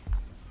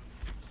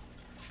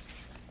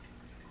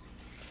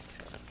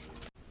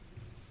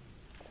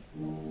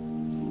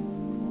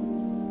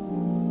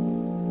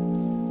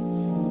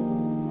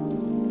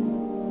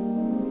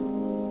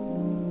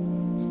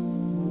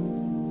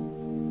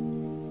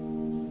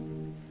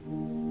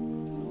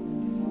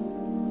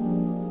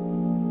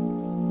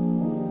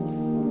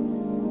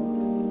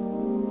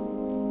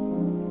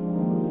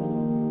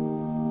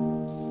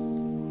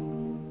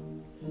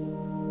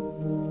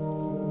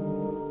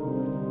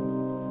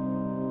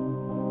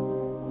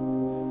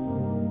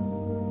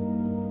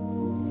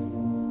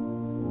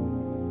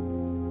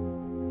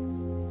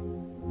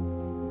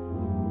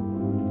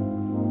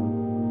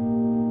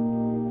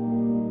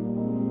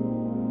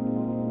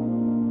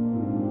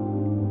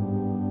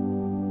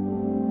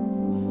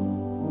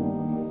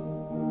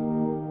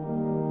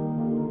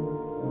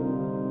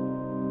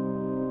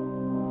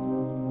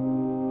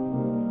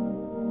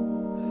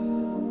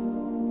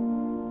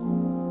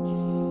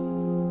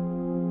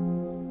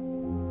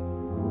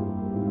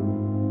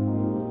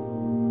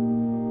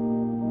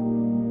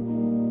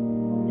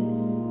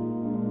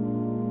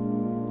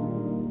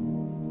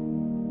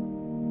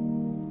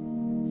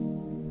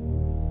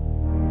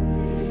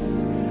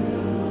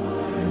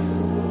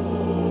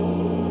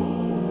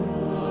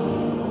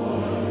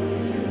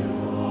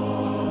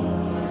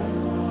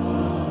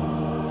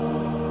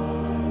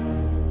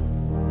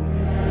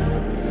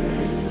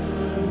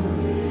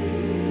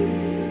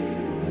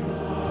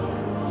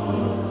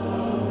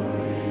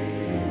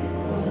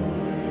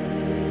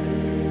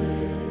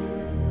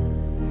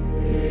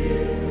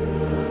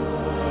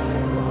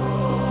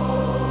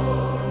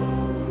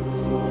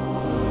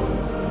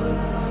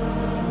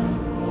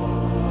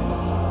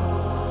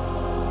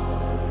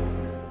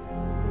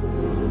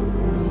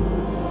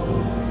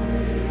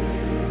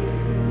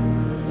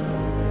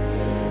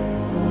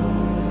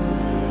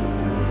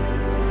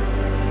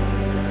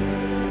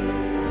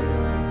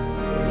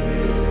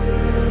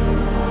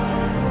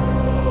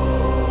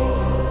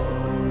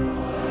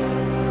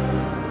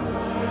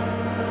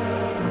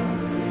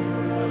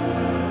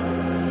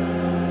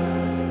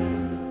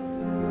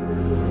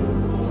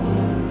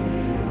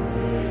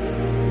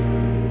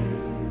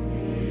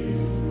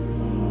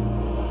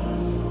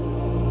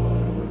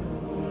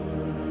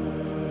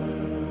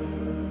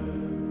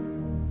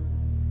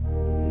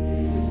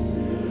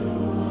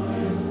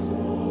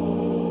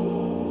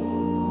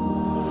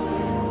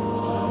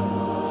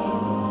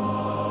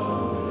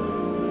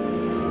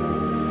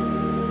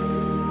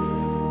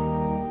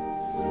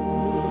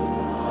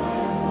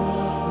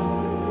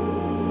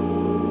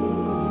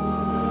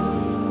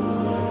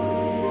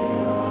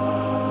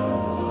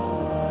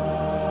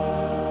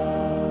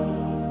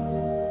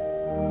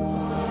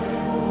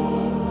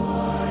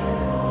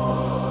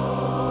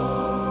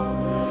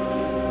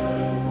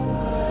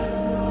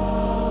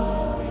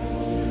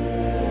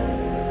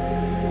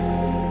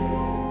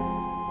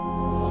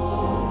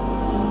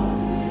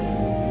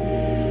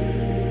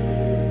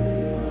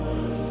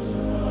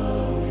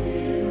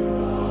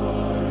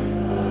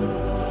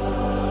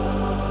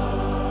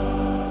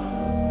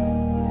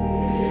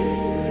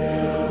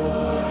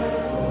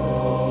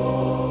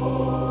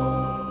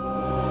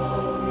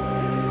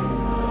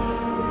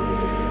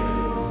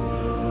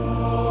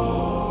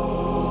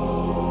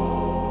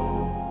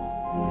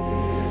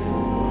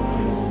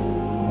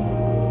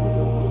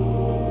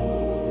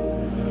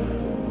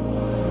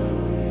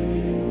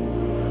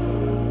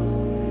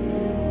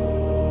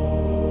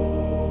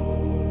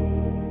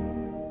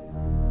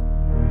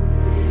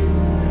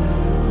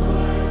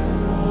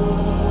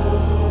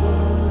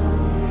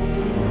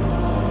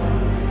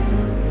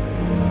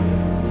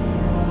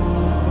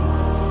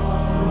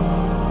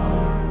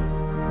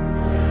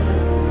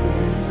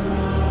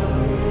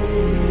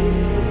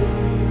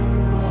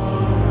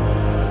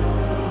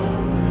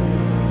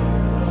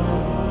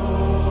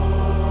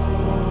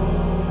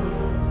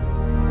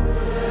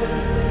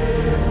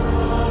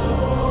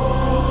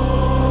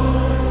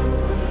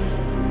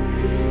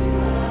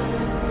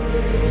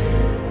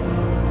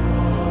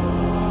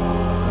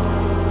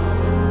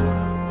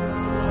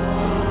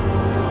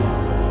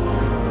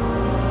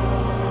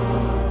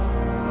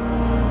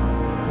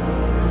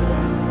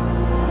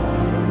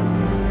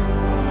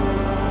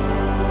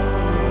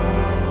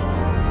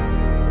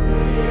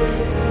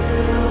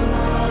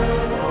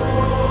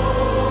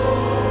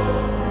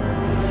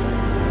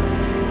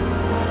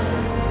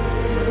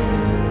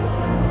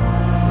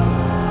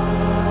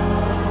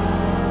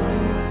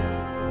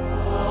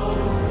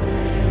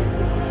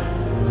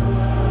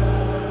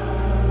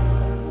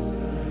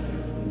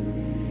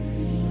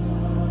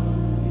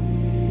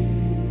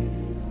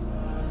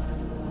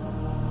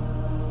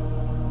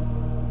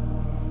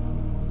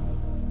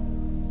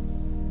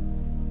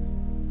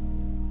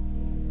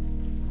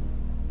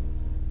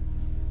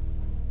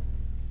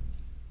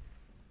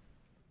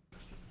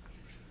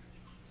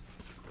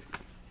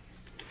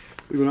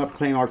 We will not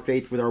claim our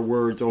faith with our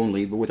words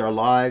only, but with our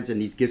lives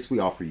and these gifts we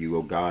offer you,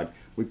 O God.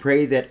 We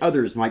pray that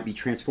others might be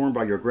transformed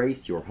by your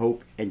grace, your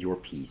hope, and your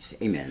peace.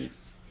 Amen.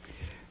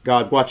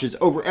 God watches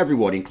over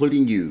everyone,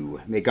 including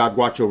you. May God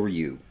watch over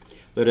you.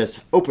 Let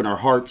us open our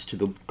hearts to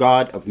the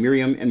God of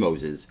Miriam and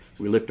Moses.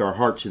 We lift our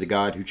hearts to the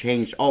God who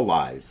changed all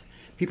lives.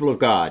 People of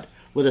God,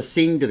 let us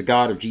sing to the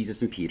God of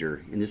Jesus and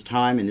Peter. In this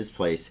time, in this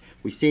place,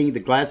 we sing the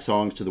glad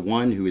songs to the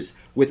one who is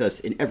with us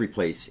in every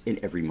place, in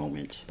every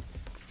moment.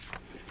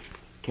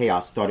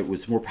 Chaos thought it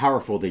was more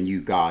powerful than you,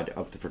 God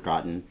of the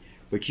forgotten,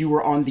 but you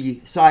were on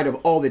the side of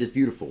all that is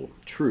beautiful,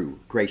 true,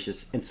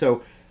 gracious, and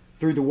so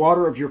through the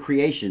water of your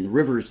creation,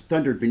 rivers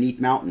thundered beneath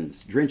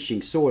mountains,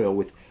 drenching soil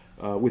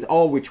with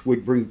all which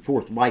would bring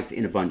forth life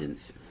in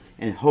abundance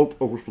and hope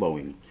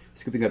overflowing.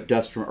 Scooping up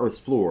dust from earth's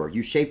floor,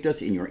 you shaped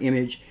us in your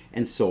image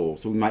and soul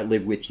so we might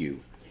live with you.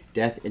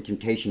 Death and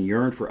temptation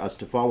yearned for us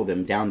to follow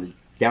them down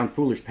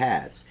foolish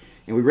paths,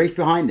 and we raced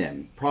behind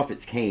them.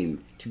 Prophets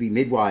came to be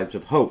midwives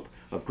of hope,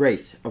 of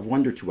grace, of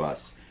wonder to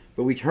us,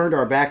 but we turned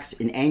our backs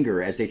in anger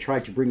as they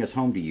tried to bring us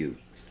home to you.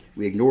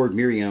 We ignored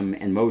Miriam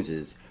and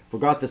Moses,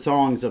 forgot the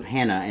songs of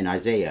Hannah and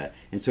Isaiah,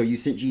 and so you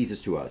sent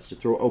Jesus to us to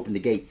throw open the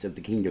gates of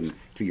the kingdom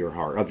to your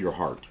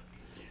heart.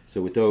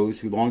 So with those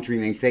who long to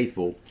remain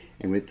faithful,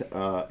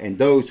 and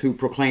those who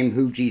proclaim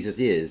who Jesus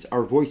is,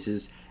 our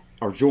voices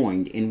are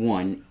joined in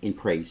one in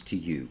praise to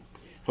you.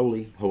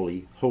 Holy,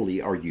 holy,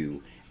 holy are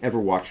you, ever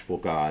watchful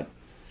God.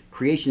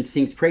 Creation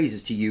sings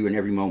praises to you in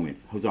every moment.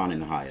 Hosanna in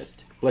the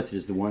highest. Blessed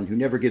is the one who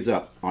never gives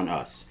up on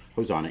us.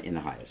 Hosanna in the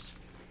highest.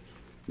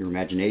 Your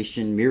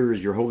imagination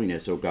mirrors your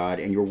holiness, O God,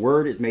 and your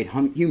word is made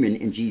human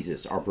in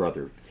Jesus, our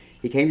brother.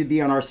 He came to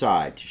be on our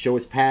side, to show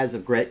us paths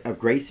of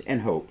grace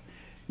and hope.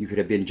 You could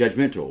have been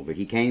judgmental, but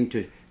he came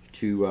to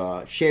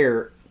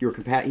share your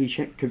compassion.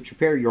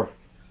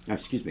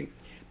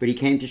 But he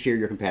came to share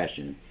your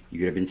compassion. You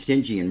could have been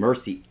stingy and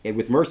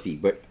with mercy,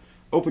 but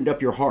opened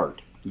up your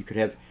heart. You could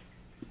have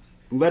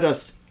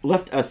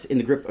left us in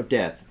the grip of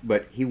death,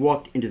 but he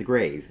walked into the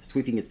grave,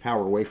 sweeping its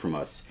power away from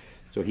us.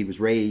 So he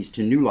was raised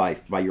to new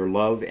life by your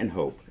love and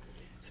hope.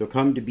 So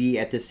come to be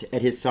at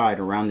his side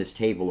around this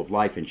table of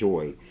life and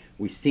joy.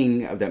 We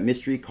sing of that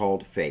mystery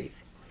called faith.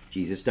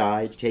 Jesus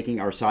died,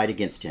 taking our side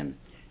against him.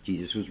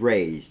 Jesus was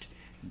raised,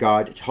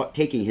 God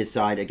taking his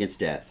side against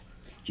death.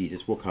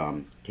 Jesus will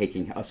come,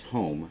 taking us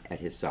home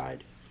at his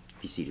side.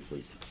 Be seated,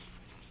 please.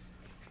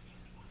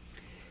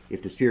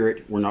 If the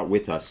Spirit were not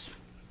with us,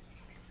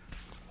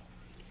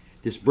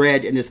 this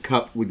bread and this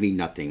cup would mean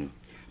nothing.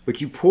 But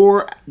you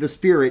pour the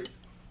Spirit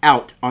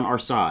out on our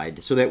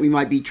side so that we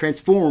might be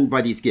transformed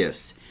by these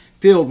gifts,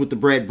 filled with the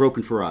bread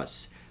broken for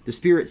us. The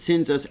Spirit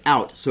sends us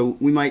out so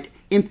we might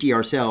empty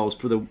ourselves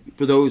for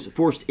those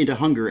forced into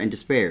hunger and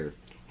despair.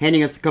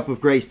 Handing us the cup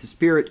of grace, the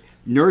Spirit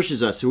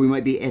nourishes us so we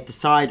might be at the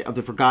side of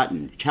the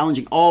forgotten,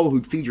 challenging all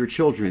who'd feed your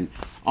children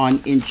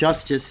on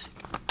injustice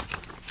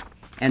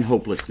and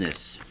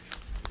hopelessness.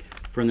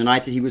 For in the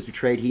night that he was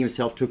betrayed, he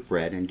himself took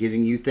bread, and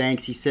giving you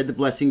thanks, he said the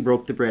blessing,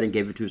 broke the bread, and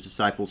gave it to his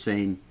disciples,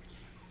 saying,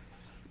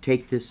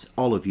 "Take this,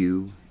 all of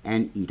you,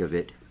 and eat of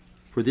it,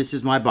 for this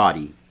is my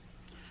body,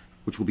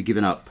 which will be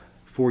given up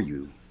for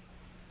you."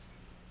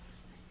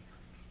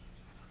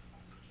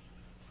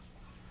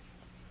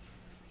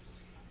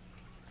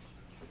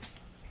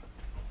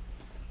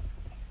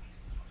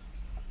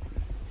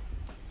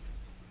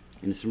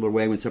 In a similar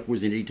way, when supper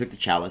was ended, he took the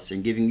chalice,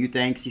 and giving you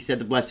thanks, he said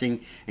the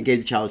blessing, and gave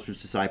the chalice to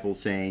his disciples,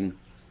 saying,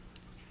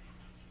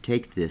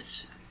 "Take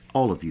this,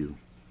 all of you,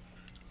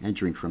 and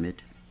drink from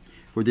it,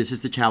 for this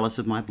is the chalice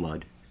of my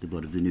blood, the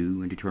blood of the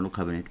new and eternal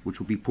covenant, which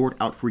will be poured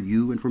out for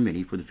you and for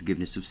many for the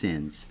forgiveness of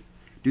sins.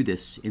 Do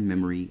this in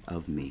memory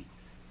of me."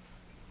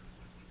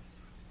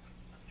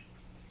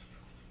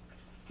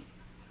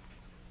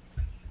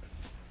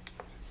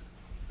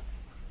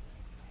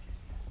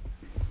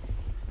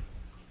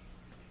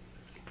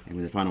 And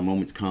when the final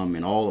moments come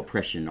and all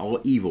oppression, all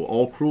evil,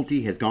 all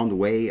cruelty has gone the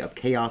way of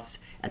chaos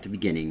at the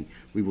beginning,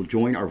 we will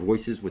join our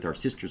voices with our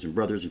sisters and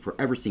brothers in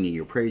forever singing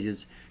your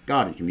praises,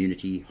 God in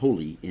community,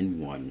 holy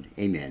in one.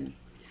 Amen.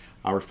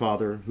 Our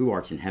Father, who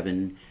art in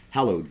heaven,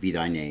 hallowed be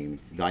thy name.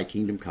 Thy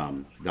kingdom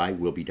come, thy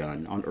will be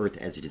done, on earth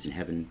as it is in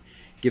heaven.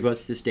 Give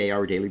us this day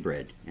our daily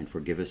bread, and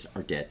forgive us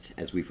our debts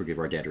as we forgive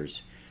our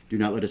debtors. Do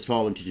not let us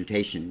fall into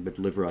temptation, but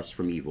deliver us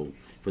from evil.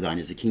 For thine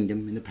is the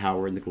kingdom, and the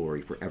power, and the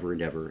glory, forever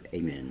and ever.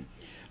 Amen.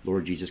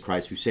 Lord Jesus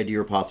Christ, who said to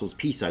your apostles,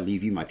 "Peace I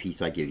leave you, my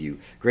peace I give you,"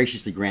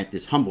 graciously grant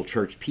this humble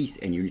church peace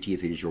and unity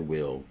if it is your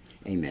will.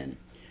 Amen.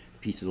 The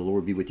peace of the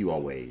Lord be with you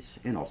always,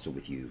 and also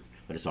with you.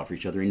 Let us offer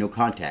each other a no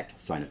contact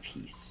sign of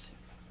peace.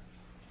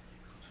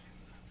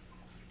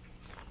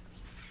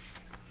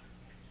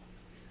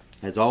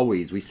 As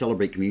always, we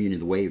celebrate communion in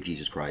the way of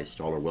Jesus Christ.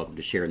 All are welcome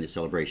to share in this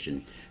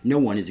celebration. No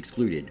one is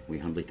excluded. We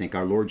humbly thank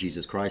our Lord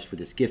Jesus Christ for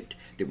this gift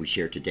that we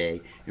share today,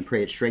 and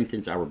pray it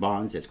strengthens our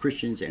bonds as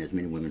Christians and as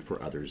men and women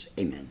for others.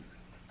 Amen.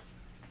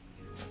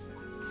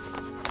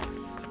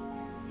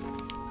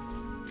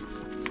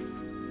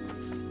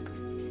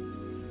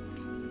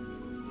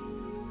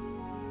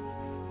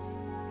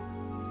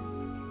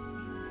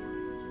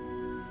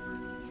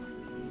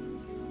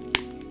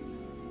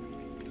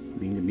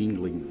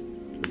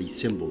 these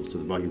symbols to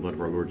the body and blood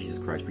of our Lord Jesus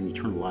Christ bring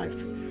eternal life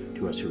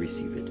to us who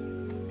receive it.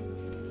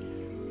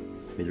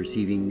 May the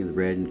receiving of the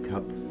bread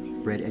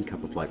and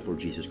cup of life, Lord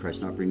Jesus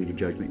Christ, not bring me to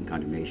judgment and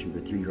condemnation,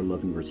 but through your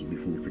loving mercy be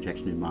from your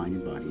protection in mind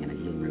and body and a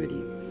healing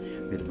remedy.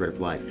 May the bread of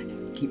life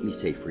keep me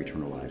safe for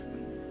eternal life.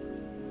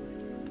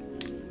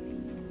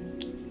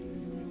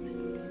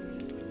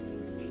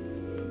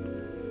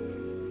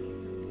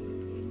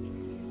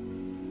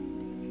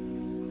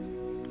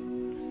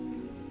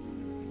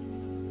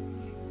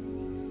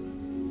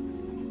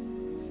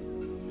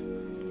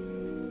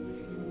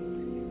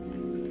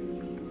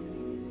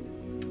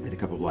 May the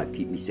cup of life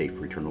keep me safe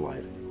for eternal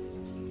life.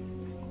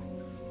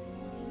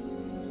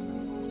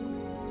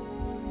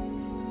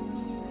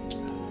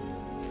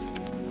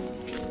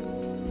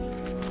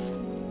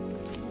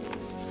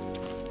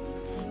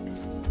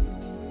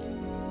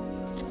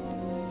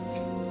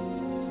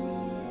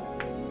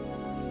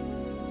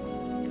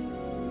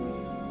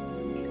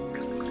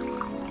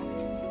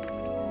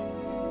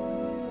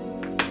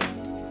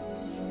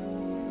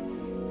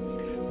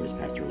 What has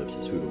passed your lips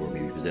as food, O Lord,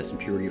 may we possess in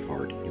purity of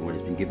heart, and what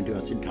has been given to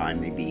us in time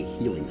may be a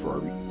healing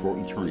for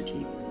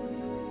eternity.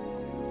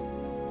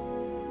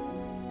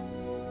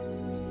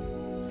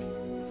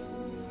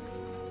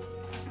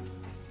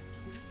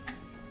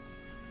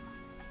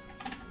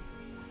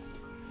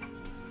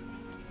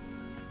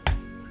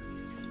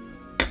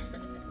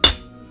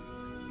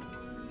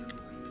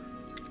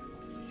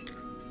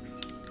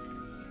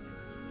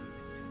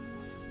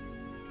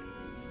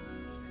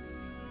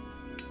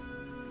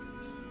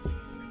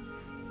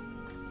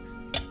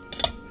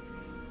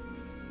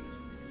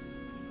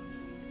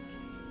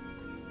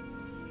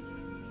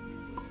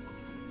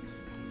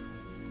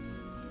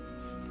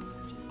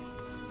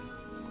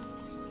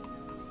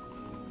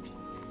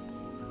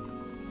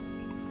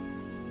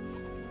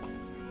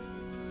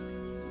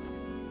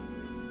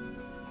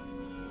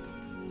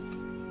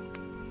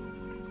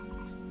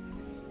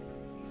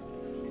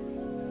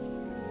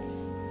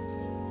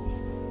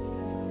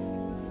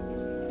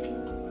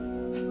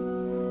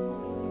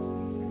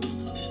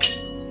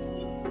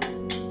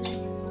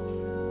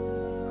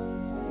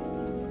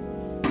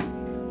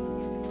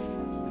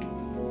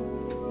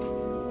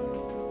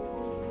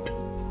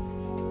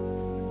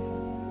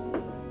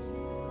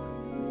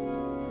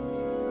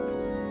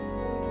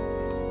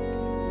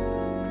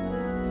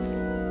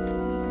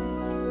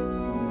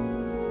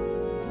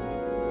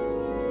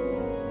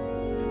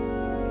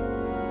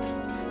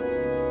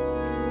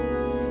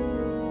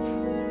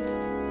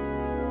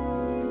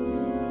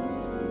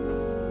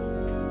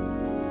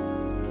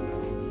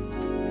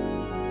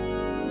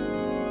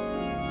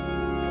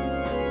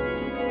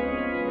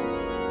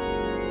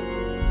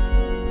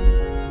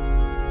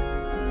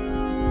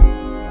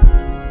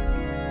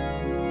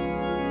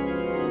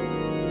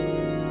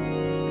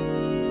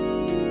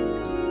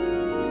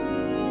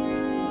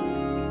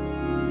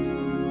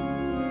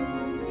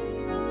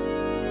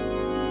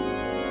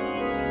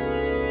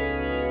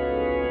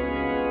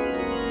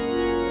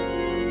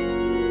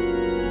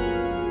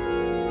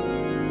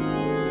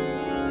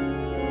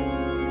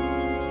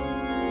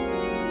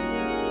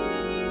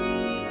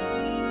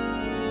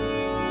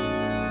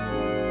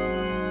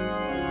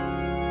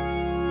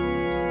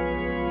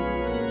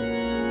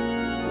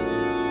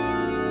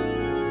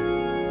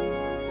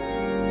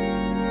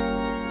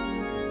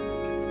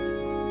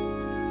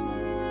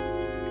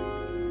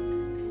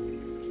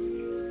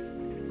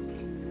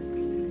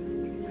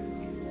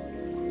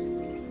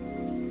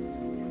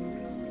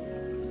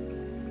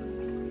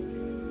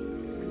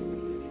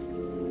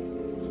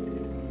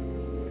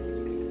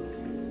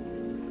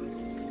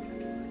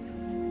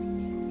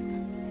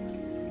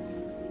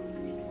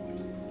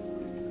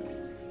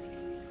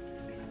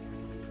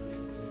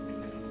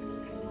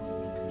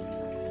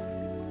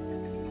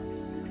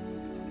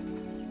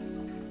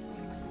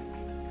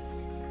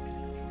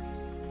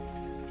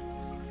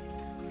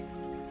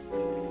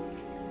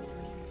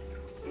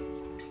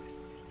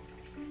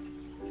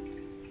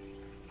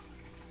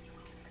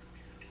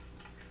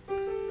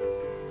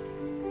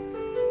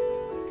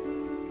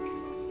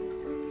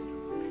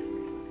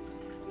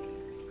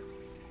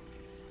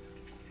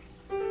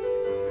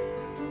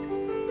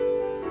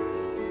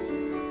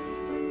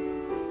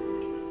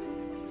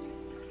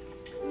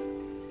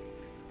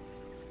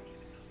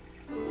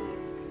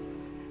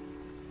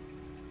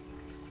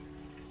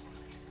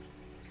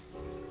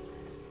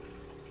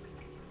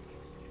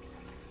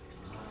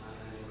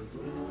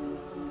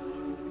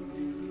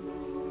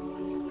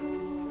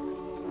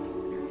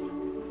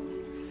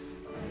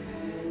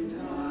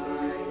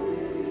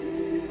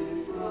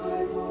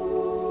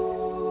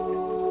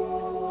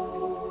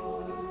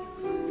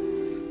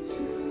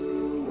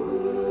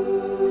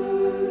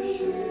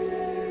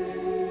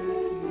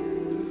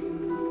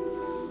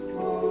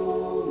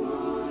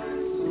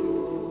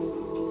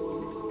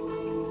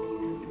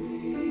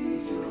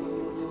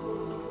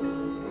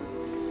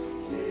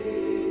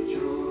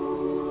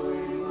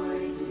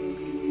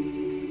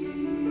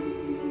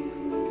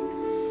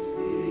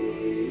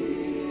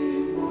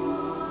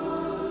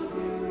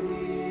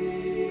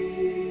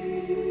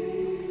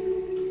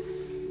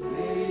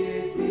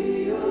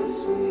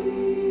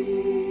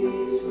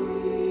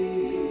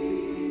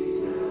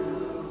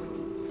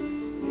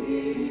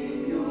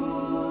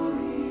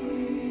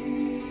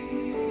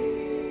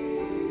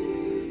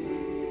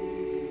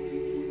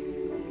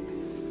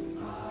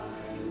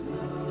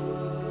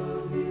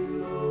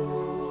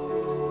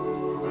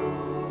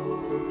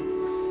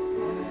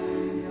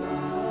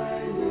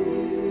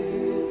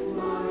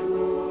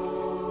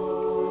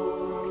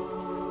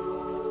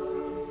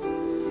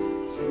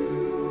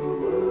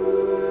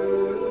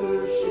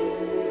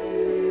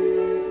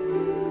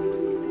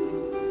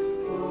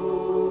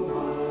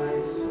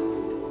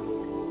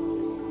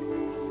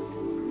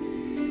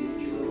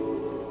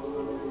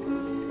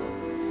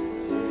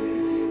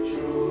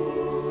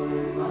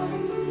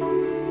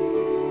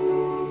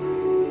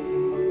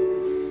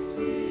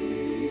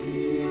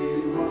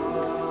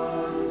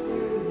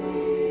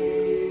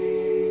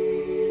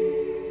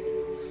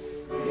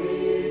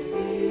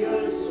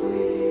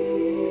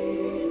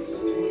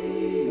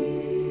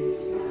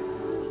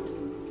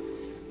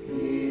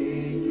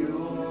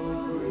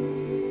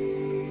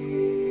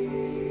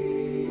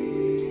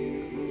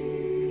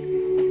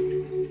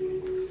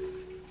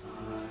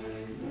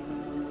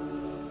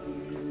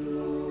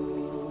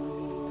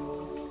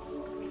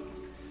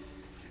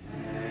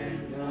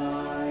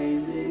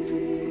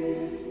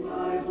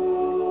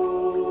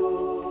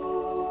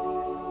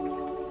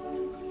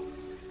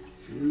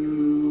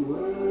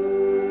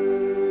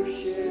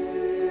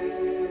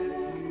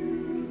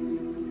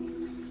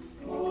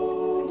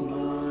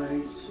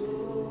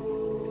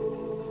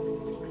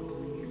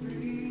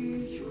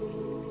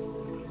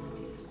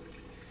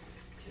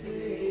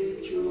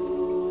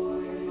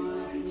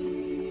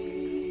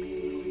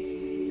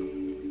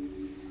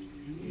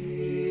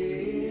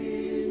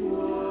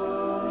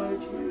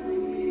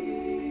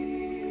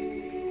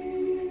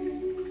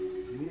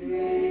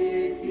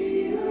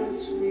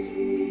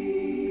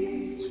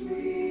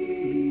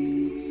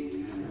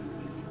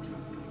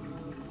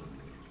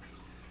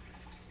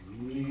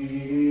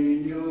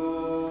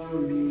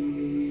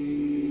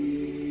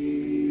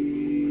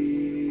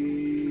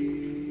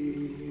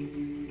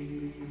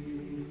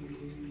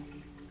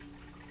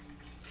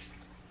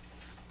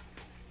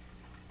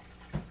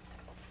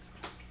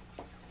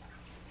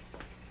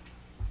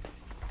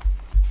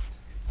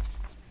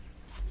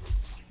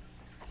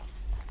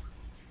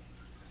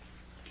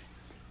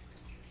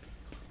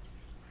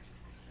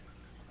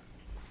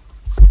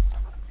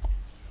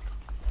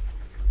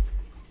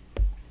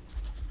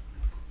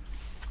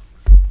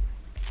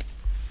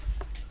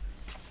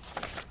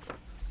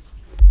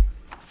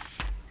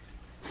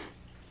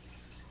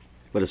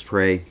 Let us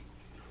pray.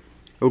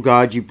 O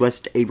God, you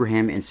blessed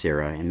Abraham and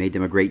Sarah and made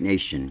them a great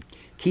nation.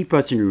 Keep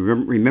us in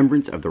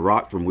remembrance of the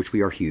rock from which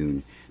we are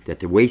hewn, that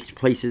the waste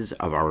places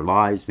of our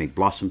lives may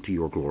blossom to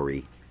your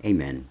glory.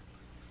 Amen.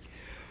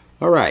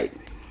 All right.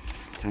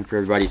 Time for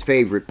everybody's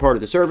favorite part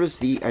of the service,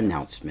 the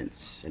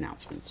announcements.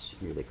 Announcements.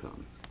 Here they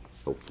come,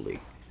 hopefully.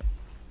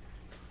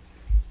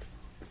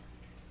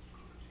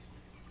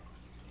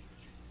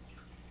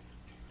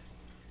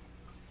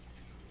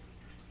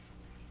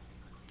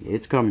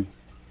 It's coming.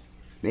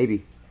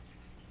 Maybe.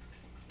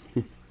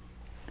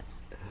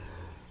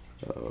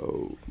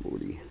 Oh,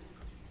 Lordy.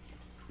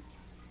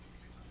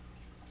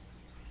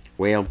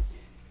 Well,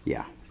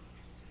 yeah.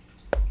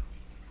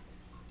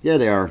 There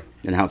they are.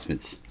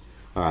 Announcements.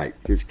 All right,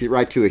 let's get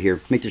right to it here.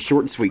 Make this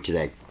short and sweet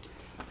today.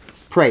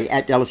 Pray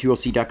at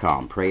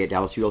DallasULC.com. Pray at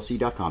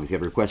DallasULC.com. If you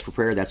have a request for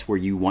prayer, that's where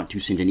you want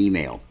to send an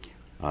email.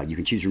 You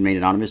can choose to remain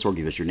anonymous or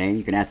give us your name.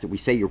 You can ask that we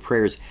say your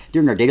prayers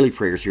during our daily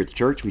prayers here at the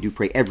church. We do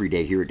pray every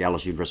day here at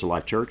Dallas Universal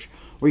Life Church.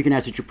 Or you can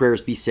ask that your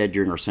prayers be said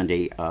during our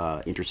Sunday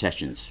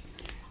intercessions.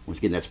 Once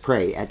again, that's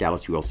pray at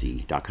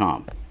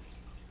DallasULC.com.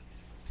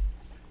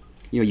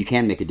 You know, you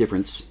can make a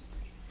difference.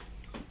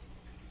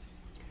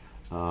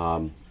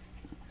 And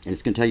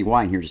it's going to tell you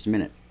why in here in just a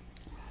minute.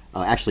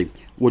 Actually,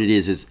 what it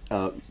is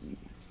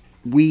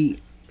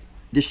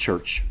this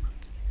church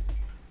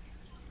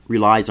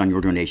relies on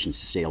your donations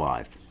to stay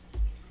alive.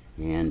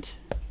 And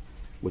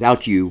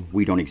without you,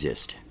 we don't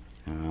exist.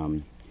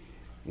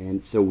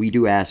 And so we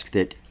do ask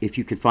that if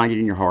you can find it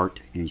in your heart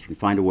and if you can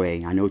find a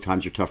way, I know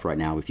times are tough right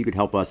now, if you could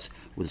help us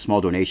with a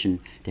small donation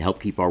to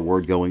help keep our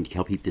word going, to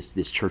help keep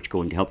this church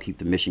going, to help keep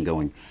the mission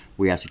going,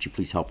 we ask that you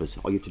please help us.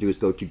 All you have to do is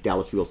go to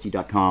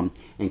DallasULC.com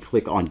and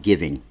click on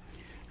Giving.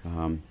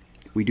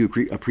 We do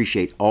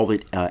appreciate all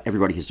that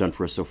everybody has done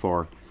for us so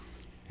far.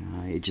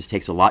 It just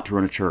takes a lot to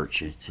run a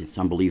church. It's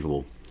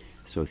unbelievable.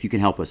 So if you can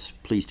help us,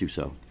 please do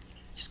so.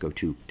 Just go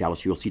to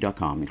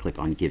DallasULC.com and click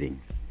on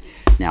Giving.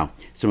 Now,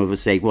 some of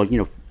us say, well, you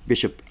know,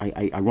 Bishop,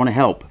 I want to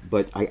help,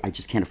 but I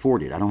just can't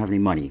afford it. I don't have any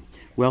money.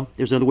 Well,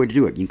 there's another way to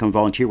do it. You can come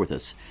volunteer with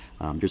us.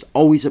 There's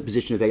always a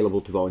position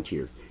available to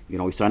volunteer. You can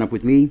always sign up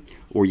with me,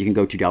 or you can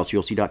go to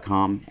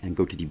DallasULC.com and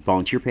go to the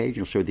volunteer page.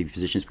 It'll show the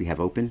positions we have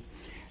open.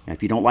 And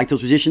if you don't like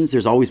those positions,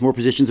 there's always more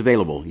positions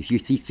available. If you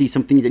see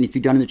something that needs to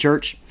be done in the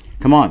church,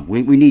 come on,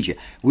 we need you.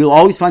 We'll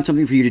always find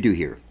something for you to do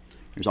here.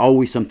 There's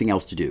always something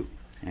else to do,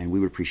 and we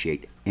would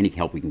appreciate any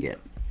help we can get.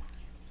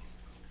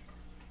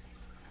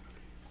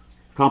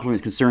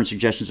 Compliments, concerns,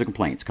 suggestions, or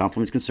complaints.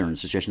 Compliments,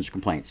 concerns, suggestions, or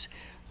complaints.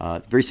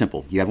 Very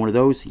simple. You have one of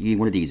those, you need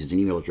one of these. It's an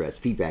email address,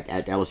 feedback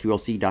at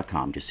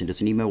DallasULC.com. Just send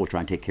us an email. We'll try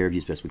and take care of you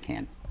as best we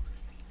can.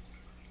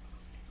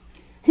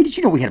 Hey, did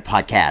you know we had a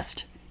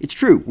podcast? It's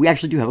true. We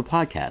actually do have a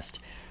podcast.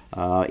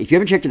 If you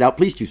haven't checked it out,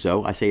 please do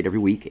so. I say it every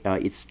week.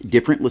 It's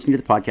different listening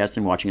to the podcast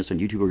than watching us on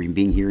YouTube or even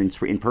being here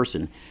in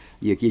person.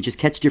 You just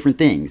catch different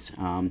things.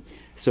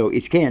 So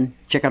if you can,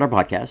 check out our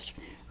podcast.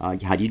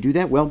 How do you do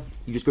that? Well,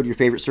 you just go to your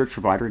favorite search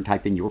provider and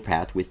type in Your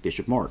Path with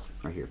Bishop Mark.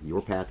 Right here,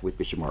 Your Path with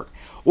Bishop Mark.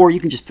 Or you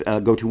can just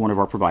go to one of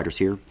our providers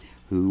here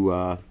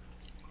who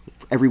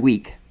every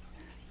week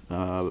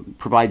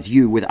provides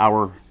you with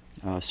our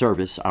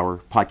service,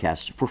 our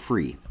podcast, for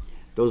free.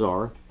 Those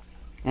are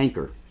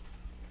Anchor,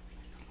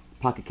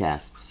 Pocket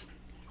Casts,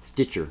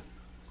 Stitcher,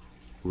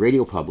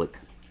 Radio Public,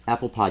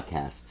 Apple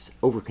Podcasts,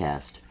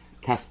 Overcast,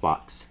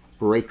 Castbox,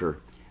 Breaker,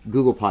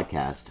 Google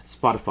Podcast,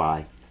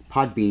 Spotify,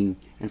 Podbean,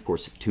 and of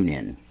course,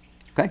 TuneIn.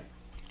 Okay?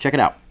 Check it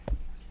out.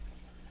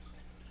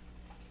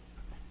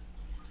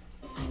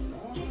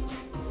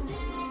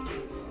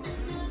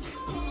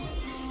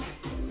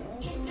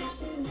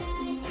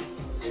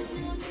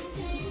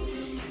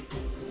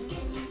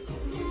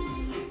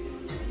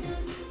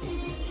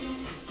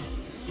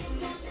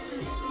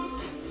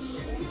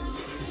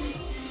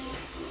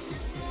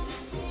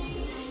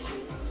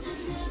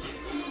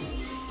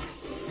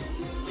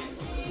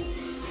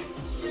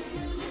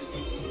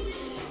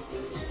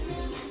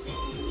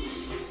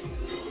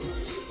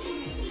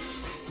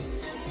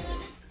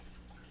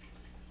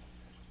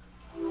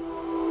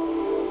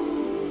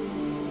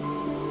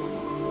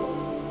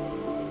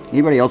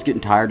 Anybody else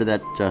getting tired of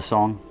that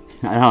song?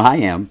 I know I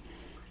am,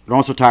 but I'm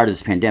also tired of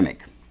this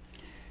pandemic.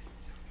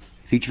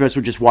 If each of us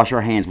would just wash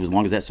our hands as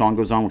long as that song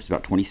goes on, which is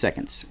about 20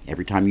 seconds,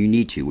 every time you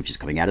need to, which is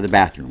coming out of the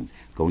bathroom,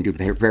 going to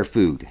prepare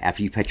food,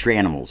 after you've pet your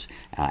animals,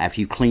 after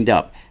you've cleaned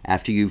up,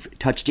 after you've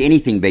touched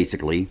anything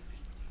basically,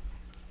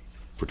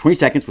 for 20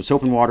 seconds with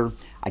soap and water,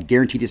 I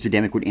guarantee this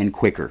pandemic would end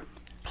quicker.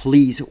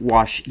 Please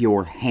wash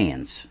your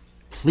hands.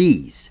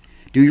 Please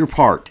do your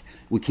part.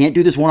 We can't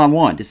do this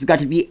one-on-one. This has got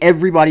to be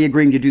everybody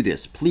agreeing to do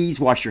this. Please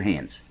wash your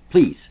hands.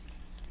 Please.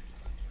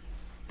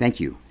 Thank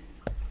you.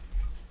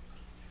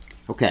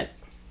 Okay.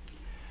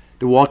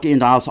 The Walk to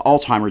End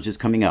Alzheimer's is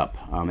coming up.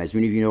 As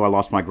many of you know, I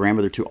lost my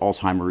grandmother to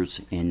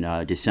Alzheimer's in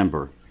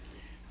December.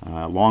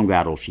 Long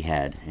battle she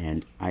had.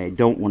 And I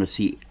don't want to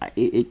see...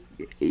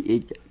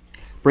 It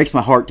breaks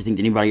my heart to think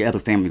that anybody, other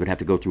family would have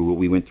to go through what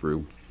we went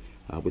through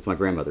with my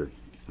grandmother.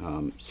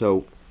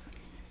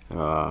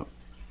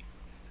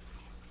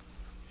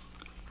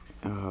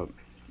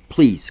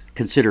 please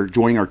consider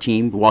joining our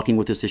team, walking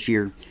with us this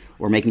year,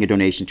 or making a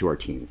donation to our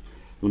team.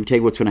 Let me tell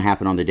you what's going to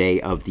happen on the day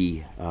of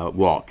the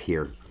walk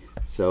here.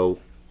 So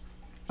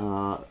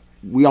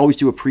we always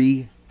do a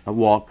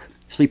pre-walk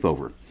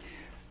sleepover.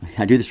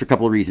 I do this for a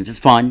couple of reasons. It's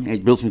fun,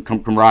 it builds some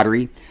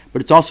camaraderie,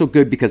 but it's also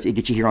good because it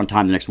gets you here on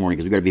time the next morning,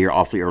 because we've got to be here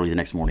awfully early the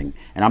next morning.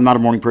 And I'm not a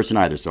morning person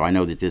either, so I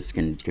know that this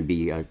can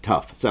be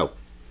tough. So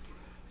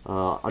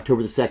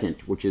October the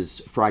 2nd, which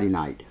is Friday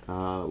night,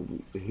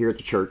 here at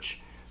the church,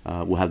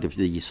 we'll have the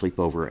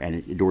sleepover,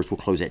 and the doors will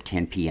close at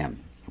 10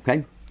 p.m.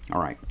 Okay? All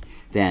right.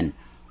 Then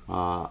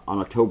on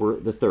October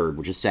the 3rd,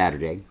 which is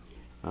Saturday,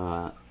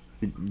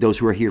 those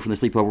who are here from the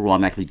sleepover will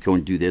automatically go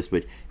and do this,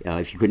 but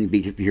if you couldn't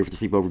be here for the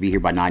sleepover, be here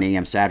by 9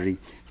 a.m. Saturday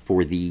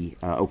for the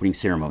opening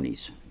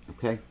ceremonies.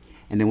 Okay?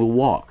 And then we'll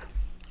walk,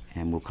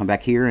 and we'll come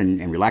back here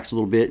and relax a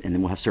little bit, and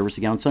then we'll have service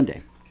again on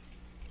Sunday.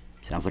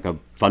 Sounds like a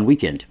fun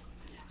weekend.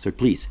 So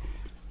please,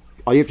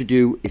 all you have to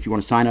do if you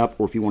want to sign up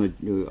or if you want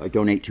to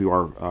donate to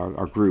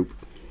our group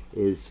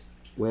is,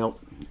 well,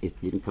 it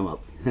didn't come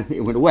up.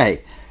 It went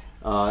away.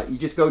 You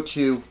just go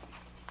to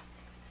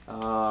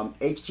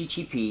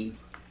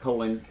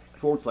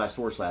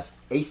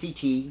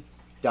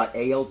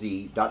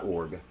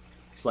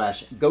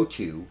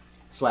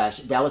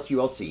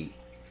http://act.alz.org/go/DallasULC,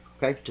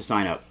 okay, to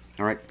sign up.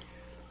 All right.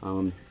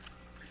 I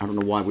don't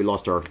know why we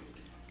lost our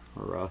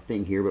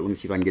thing here, but let me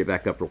see if I can get it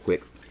back up real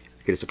quick.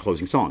 Get us a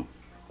closing song.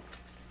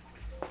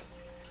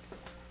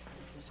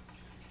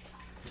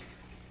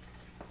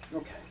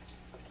 Okay.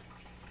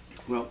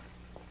 Well,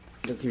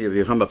 it doesn't seem to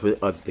be come up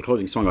with the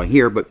closing song on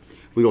here, but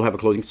we will have a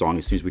closing song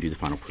as soon as we do the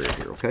final prayer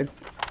here, okay?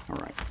 All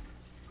right.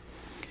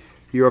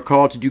 You are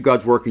called to do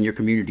God's work in your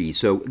community,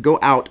 so go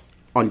out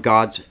on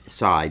God's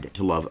side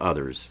to love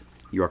others.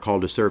 You are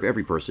called to serve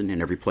every person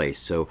in every place,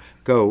 so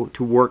go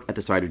to work at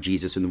the side of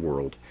Jesus in the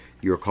world.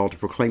 You are called to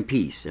proclaim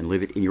peace and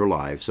live it in your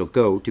lives, so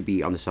go to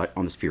be on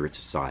the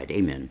Spirit's side.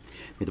 Amen.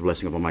 May the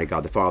blessing of Almighty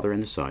God, the Father,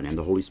 and the Son, and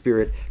the Holy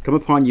Spirit come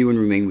upon you and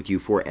remain with you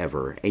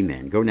forever.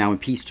 Amen. Go now in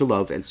peace to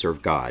love and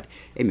serve God.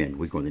 Amen.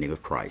 We go in the name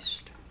of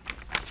Christ.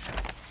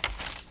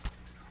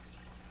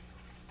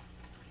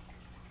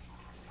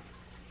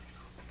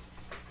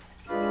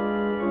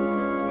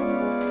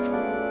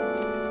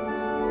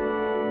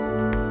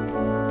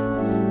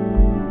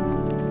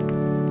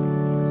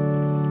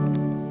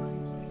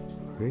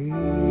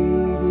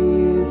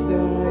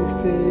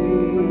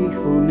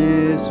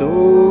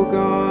 O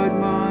God,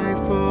 my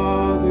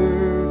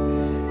Father,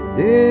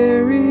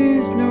 there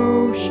is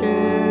no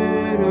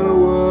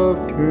shadow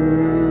of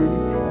turn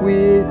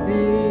with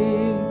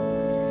Thee.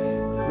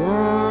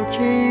 Thou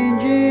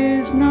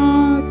changest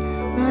not,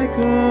 Thy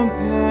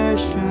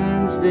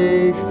compassions,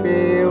 they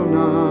fail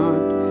not.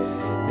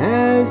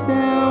 As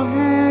Thou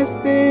hast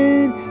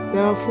been,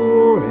 Thou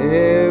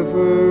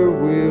forever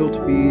wilt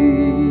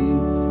be.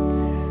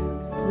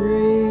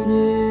 Great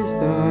is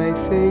Thy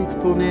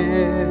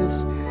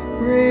faithfulness,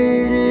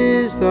 great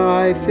is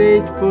Thy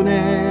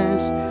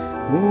faithfulness.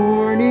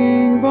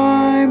 Morning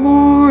by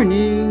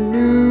morning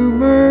new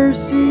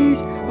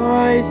mercies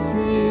I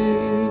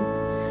see.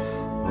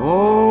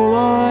 All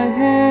I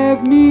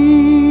have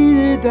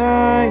needed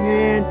Thy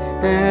hand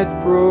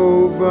hath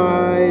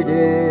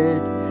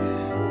provided.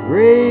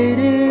 Great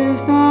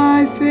is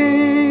Thy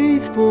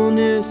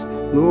faithfulness,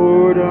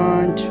 Lord,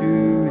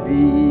 unto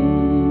Thee.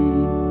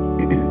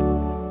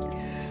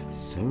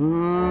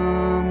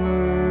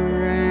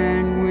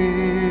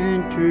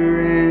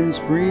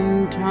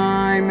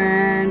 Springtime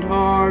and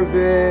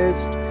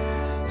harvest,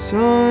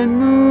 sun,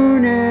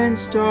 moon, and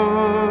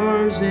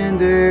stars in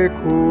their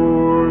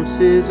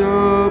courses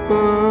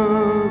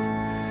above,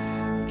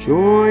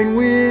 join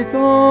with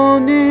all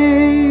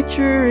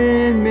nature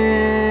in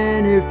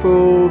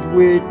manifold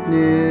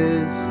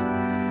witness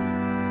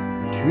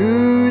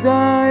to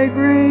Thy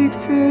great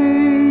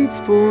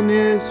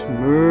faithfulness,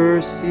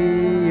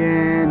 mercy,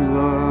 and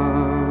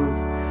love.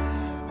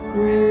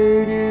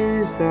 Great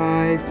is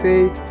Thy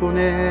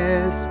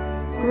faithfulness,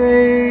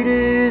 great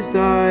is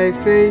Thy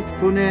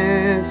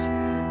faithfulness.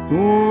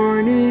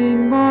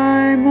 Morning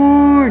by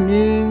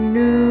morning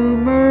new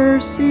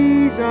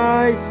mercies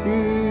I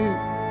see.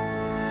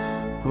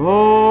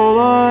 All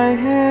I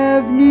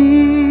have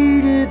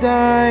needed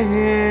Thy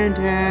hand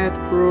hath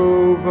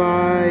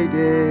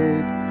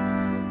provided.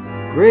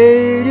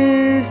 Great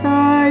is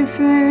Thy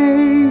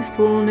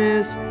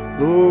faithfulness,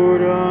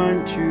 Lord,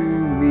 unto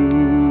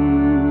me.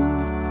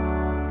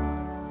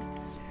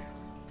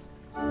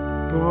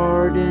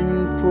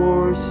 Pardon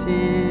for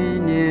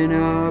sin and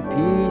a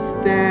peace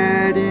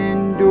that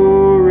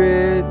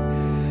endureth.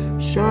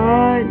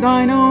 Shine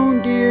Thine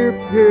own dear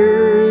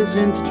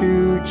presence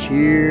to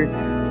cheer,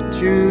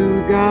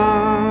 to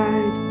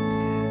guide.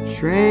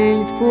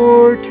 Strength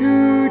for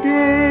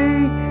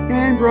today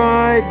and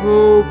bright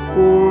hope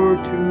for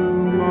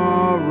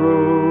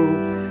tomorrow.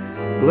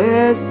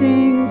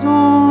 Blessings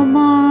all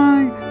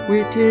mine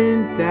with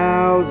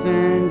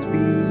 10,000s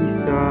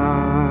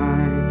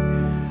beside.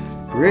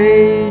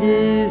 Great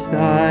is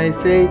Thy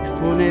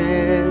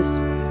faithfulness,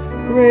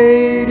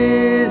 great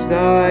is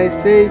Thy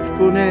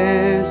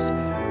faithfulness.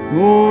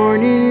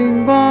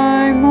 Morning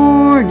by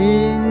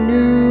morning,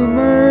 new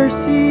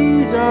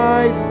mercies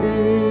I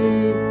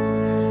see.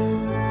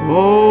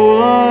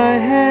 All I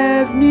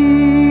have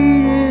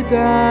needed,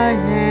 thy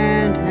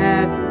hand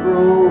hath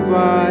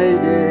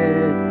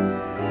provided.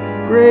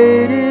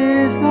 Great is